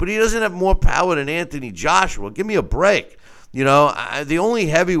speed, but he doesn't have more power than Anthony Joshua. Give me a break. The only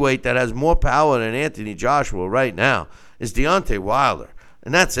heavyweight that has more power than Anthony Joshua right now is Deontay Wilder,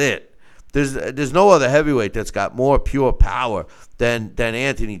 and that's it. There's no other heavyweight that's got more pure power than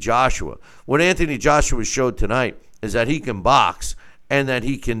Anthony Joshua. What Anthony Joshua showed tonight is that he can box and that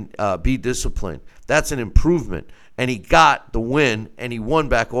he can be disciplined. That's an improvement. And he got the win, and he won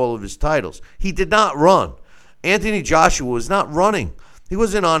back all of his titles. He did not run. Anthony Joshua was not running. He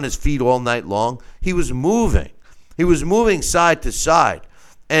wasn't on his feet all night long. He was moving. He was moving side to side.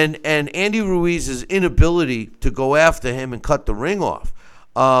 And Andy Ruiz's inability to go after him and cut the ring off,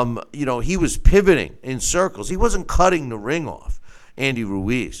 he was pivoting in circles. He wasn't cutting the ring off, Andy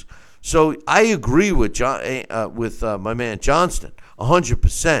Ruiz. So I agree with my man Johnston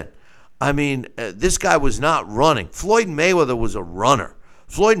 100%. I mean, this guy was not running. Floyd Mayweather was a runner.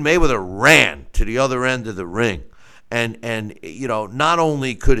 Floyd Mayweather ran to the other end of the ring. And not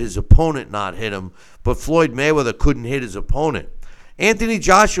only could his opponent not hit him, but Floyd Mayweather couldn't hit his opponent. Anthony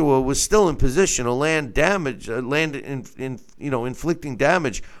Joshua was still in position to land damage, inflicting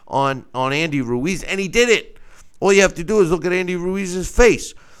damage on Andy Ruiz, and he did it. All you have to do is look at Andy Ruiz's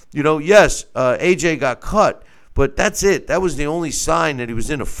face. Yes, AJ got cut, but that's it. That was the only sign that he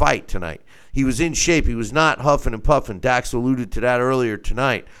was in a fight tonight. He was in shape. He was not huffing and puffing. Dax alluded to that earlier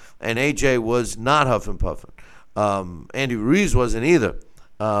tonight, and AJ was not huffing and puffing. Andy Ruiz wasn't either.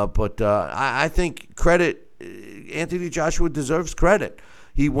 But I think Anthony Joshua deserves credit.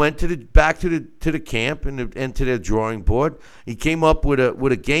 He went back to the camp and to the drawing board. He came up with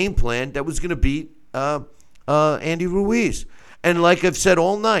a game plan that was going to beat Andy Ruiz. And like I've said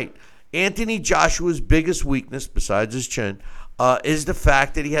all night, Anthony Joshua's biggest weakness, besides his chin, is the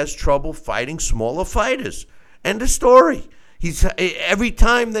fact that he has trouble fighting smaller fighters. End of story. Every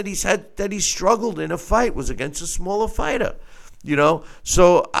time that he's struggled in a fight was against a smaller fighter.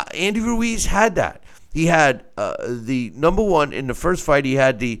 So Andy Ruiz had that. He had the number one in the first fight. He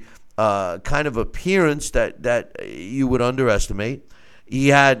had the kind of appearance that you would underestimate. He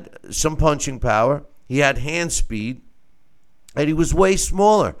had some punching power. He had hand speed, and he was way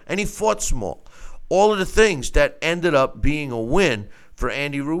smaller. And he fought small. All of the things that ended up being a win for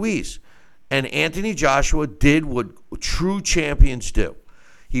Andy Ruiz. And Anthony Joshua did what true champions do.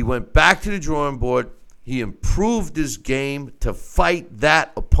 He went back to the drawing board. He improved his game to fight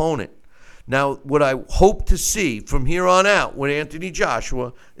that opponent. Now, what I hope to see from here on out with Anthony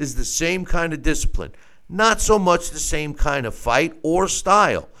Joshua is the same kind of discipline. Not so much the same kind of fight or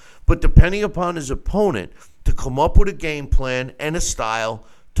style, but depending upon his opponent, to come up with a game plan and a style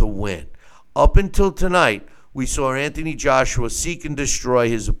to win. Up until tonight, we saw Anthony Joshua seek and destroy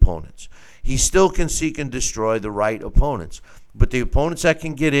his opponents. He still can seek and destroy the right opponents. But the opponents that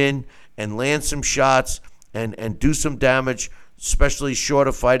can get in and land some shots and do some damage, especially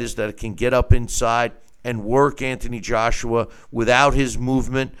shorter fighters that can get up inside and work Anthony Joshua without his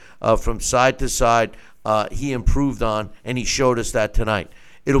movement from side to side, he improved on, and he showed us that tonight.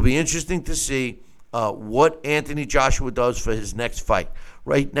 It'll be interesting to see what Anthony Joshua does for his next fight.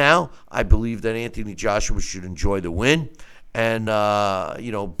 Right now, I believe that Anthony Joshua should enjoy the win and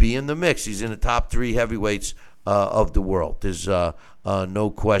be in the mix. He's in the top 3 heavyweights of the world. There's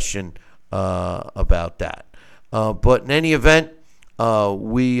no question about that. But in any event,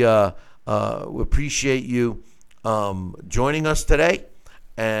 we appreciate you joining us today,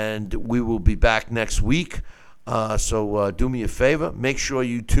 and we will be back next week. So do me a favor. Make sure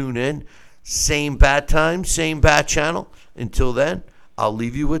you tune in. Same bat time, same bat channel. Until then, I'll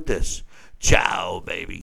leave you with this. Ciao, baby.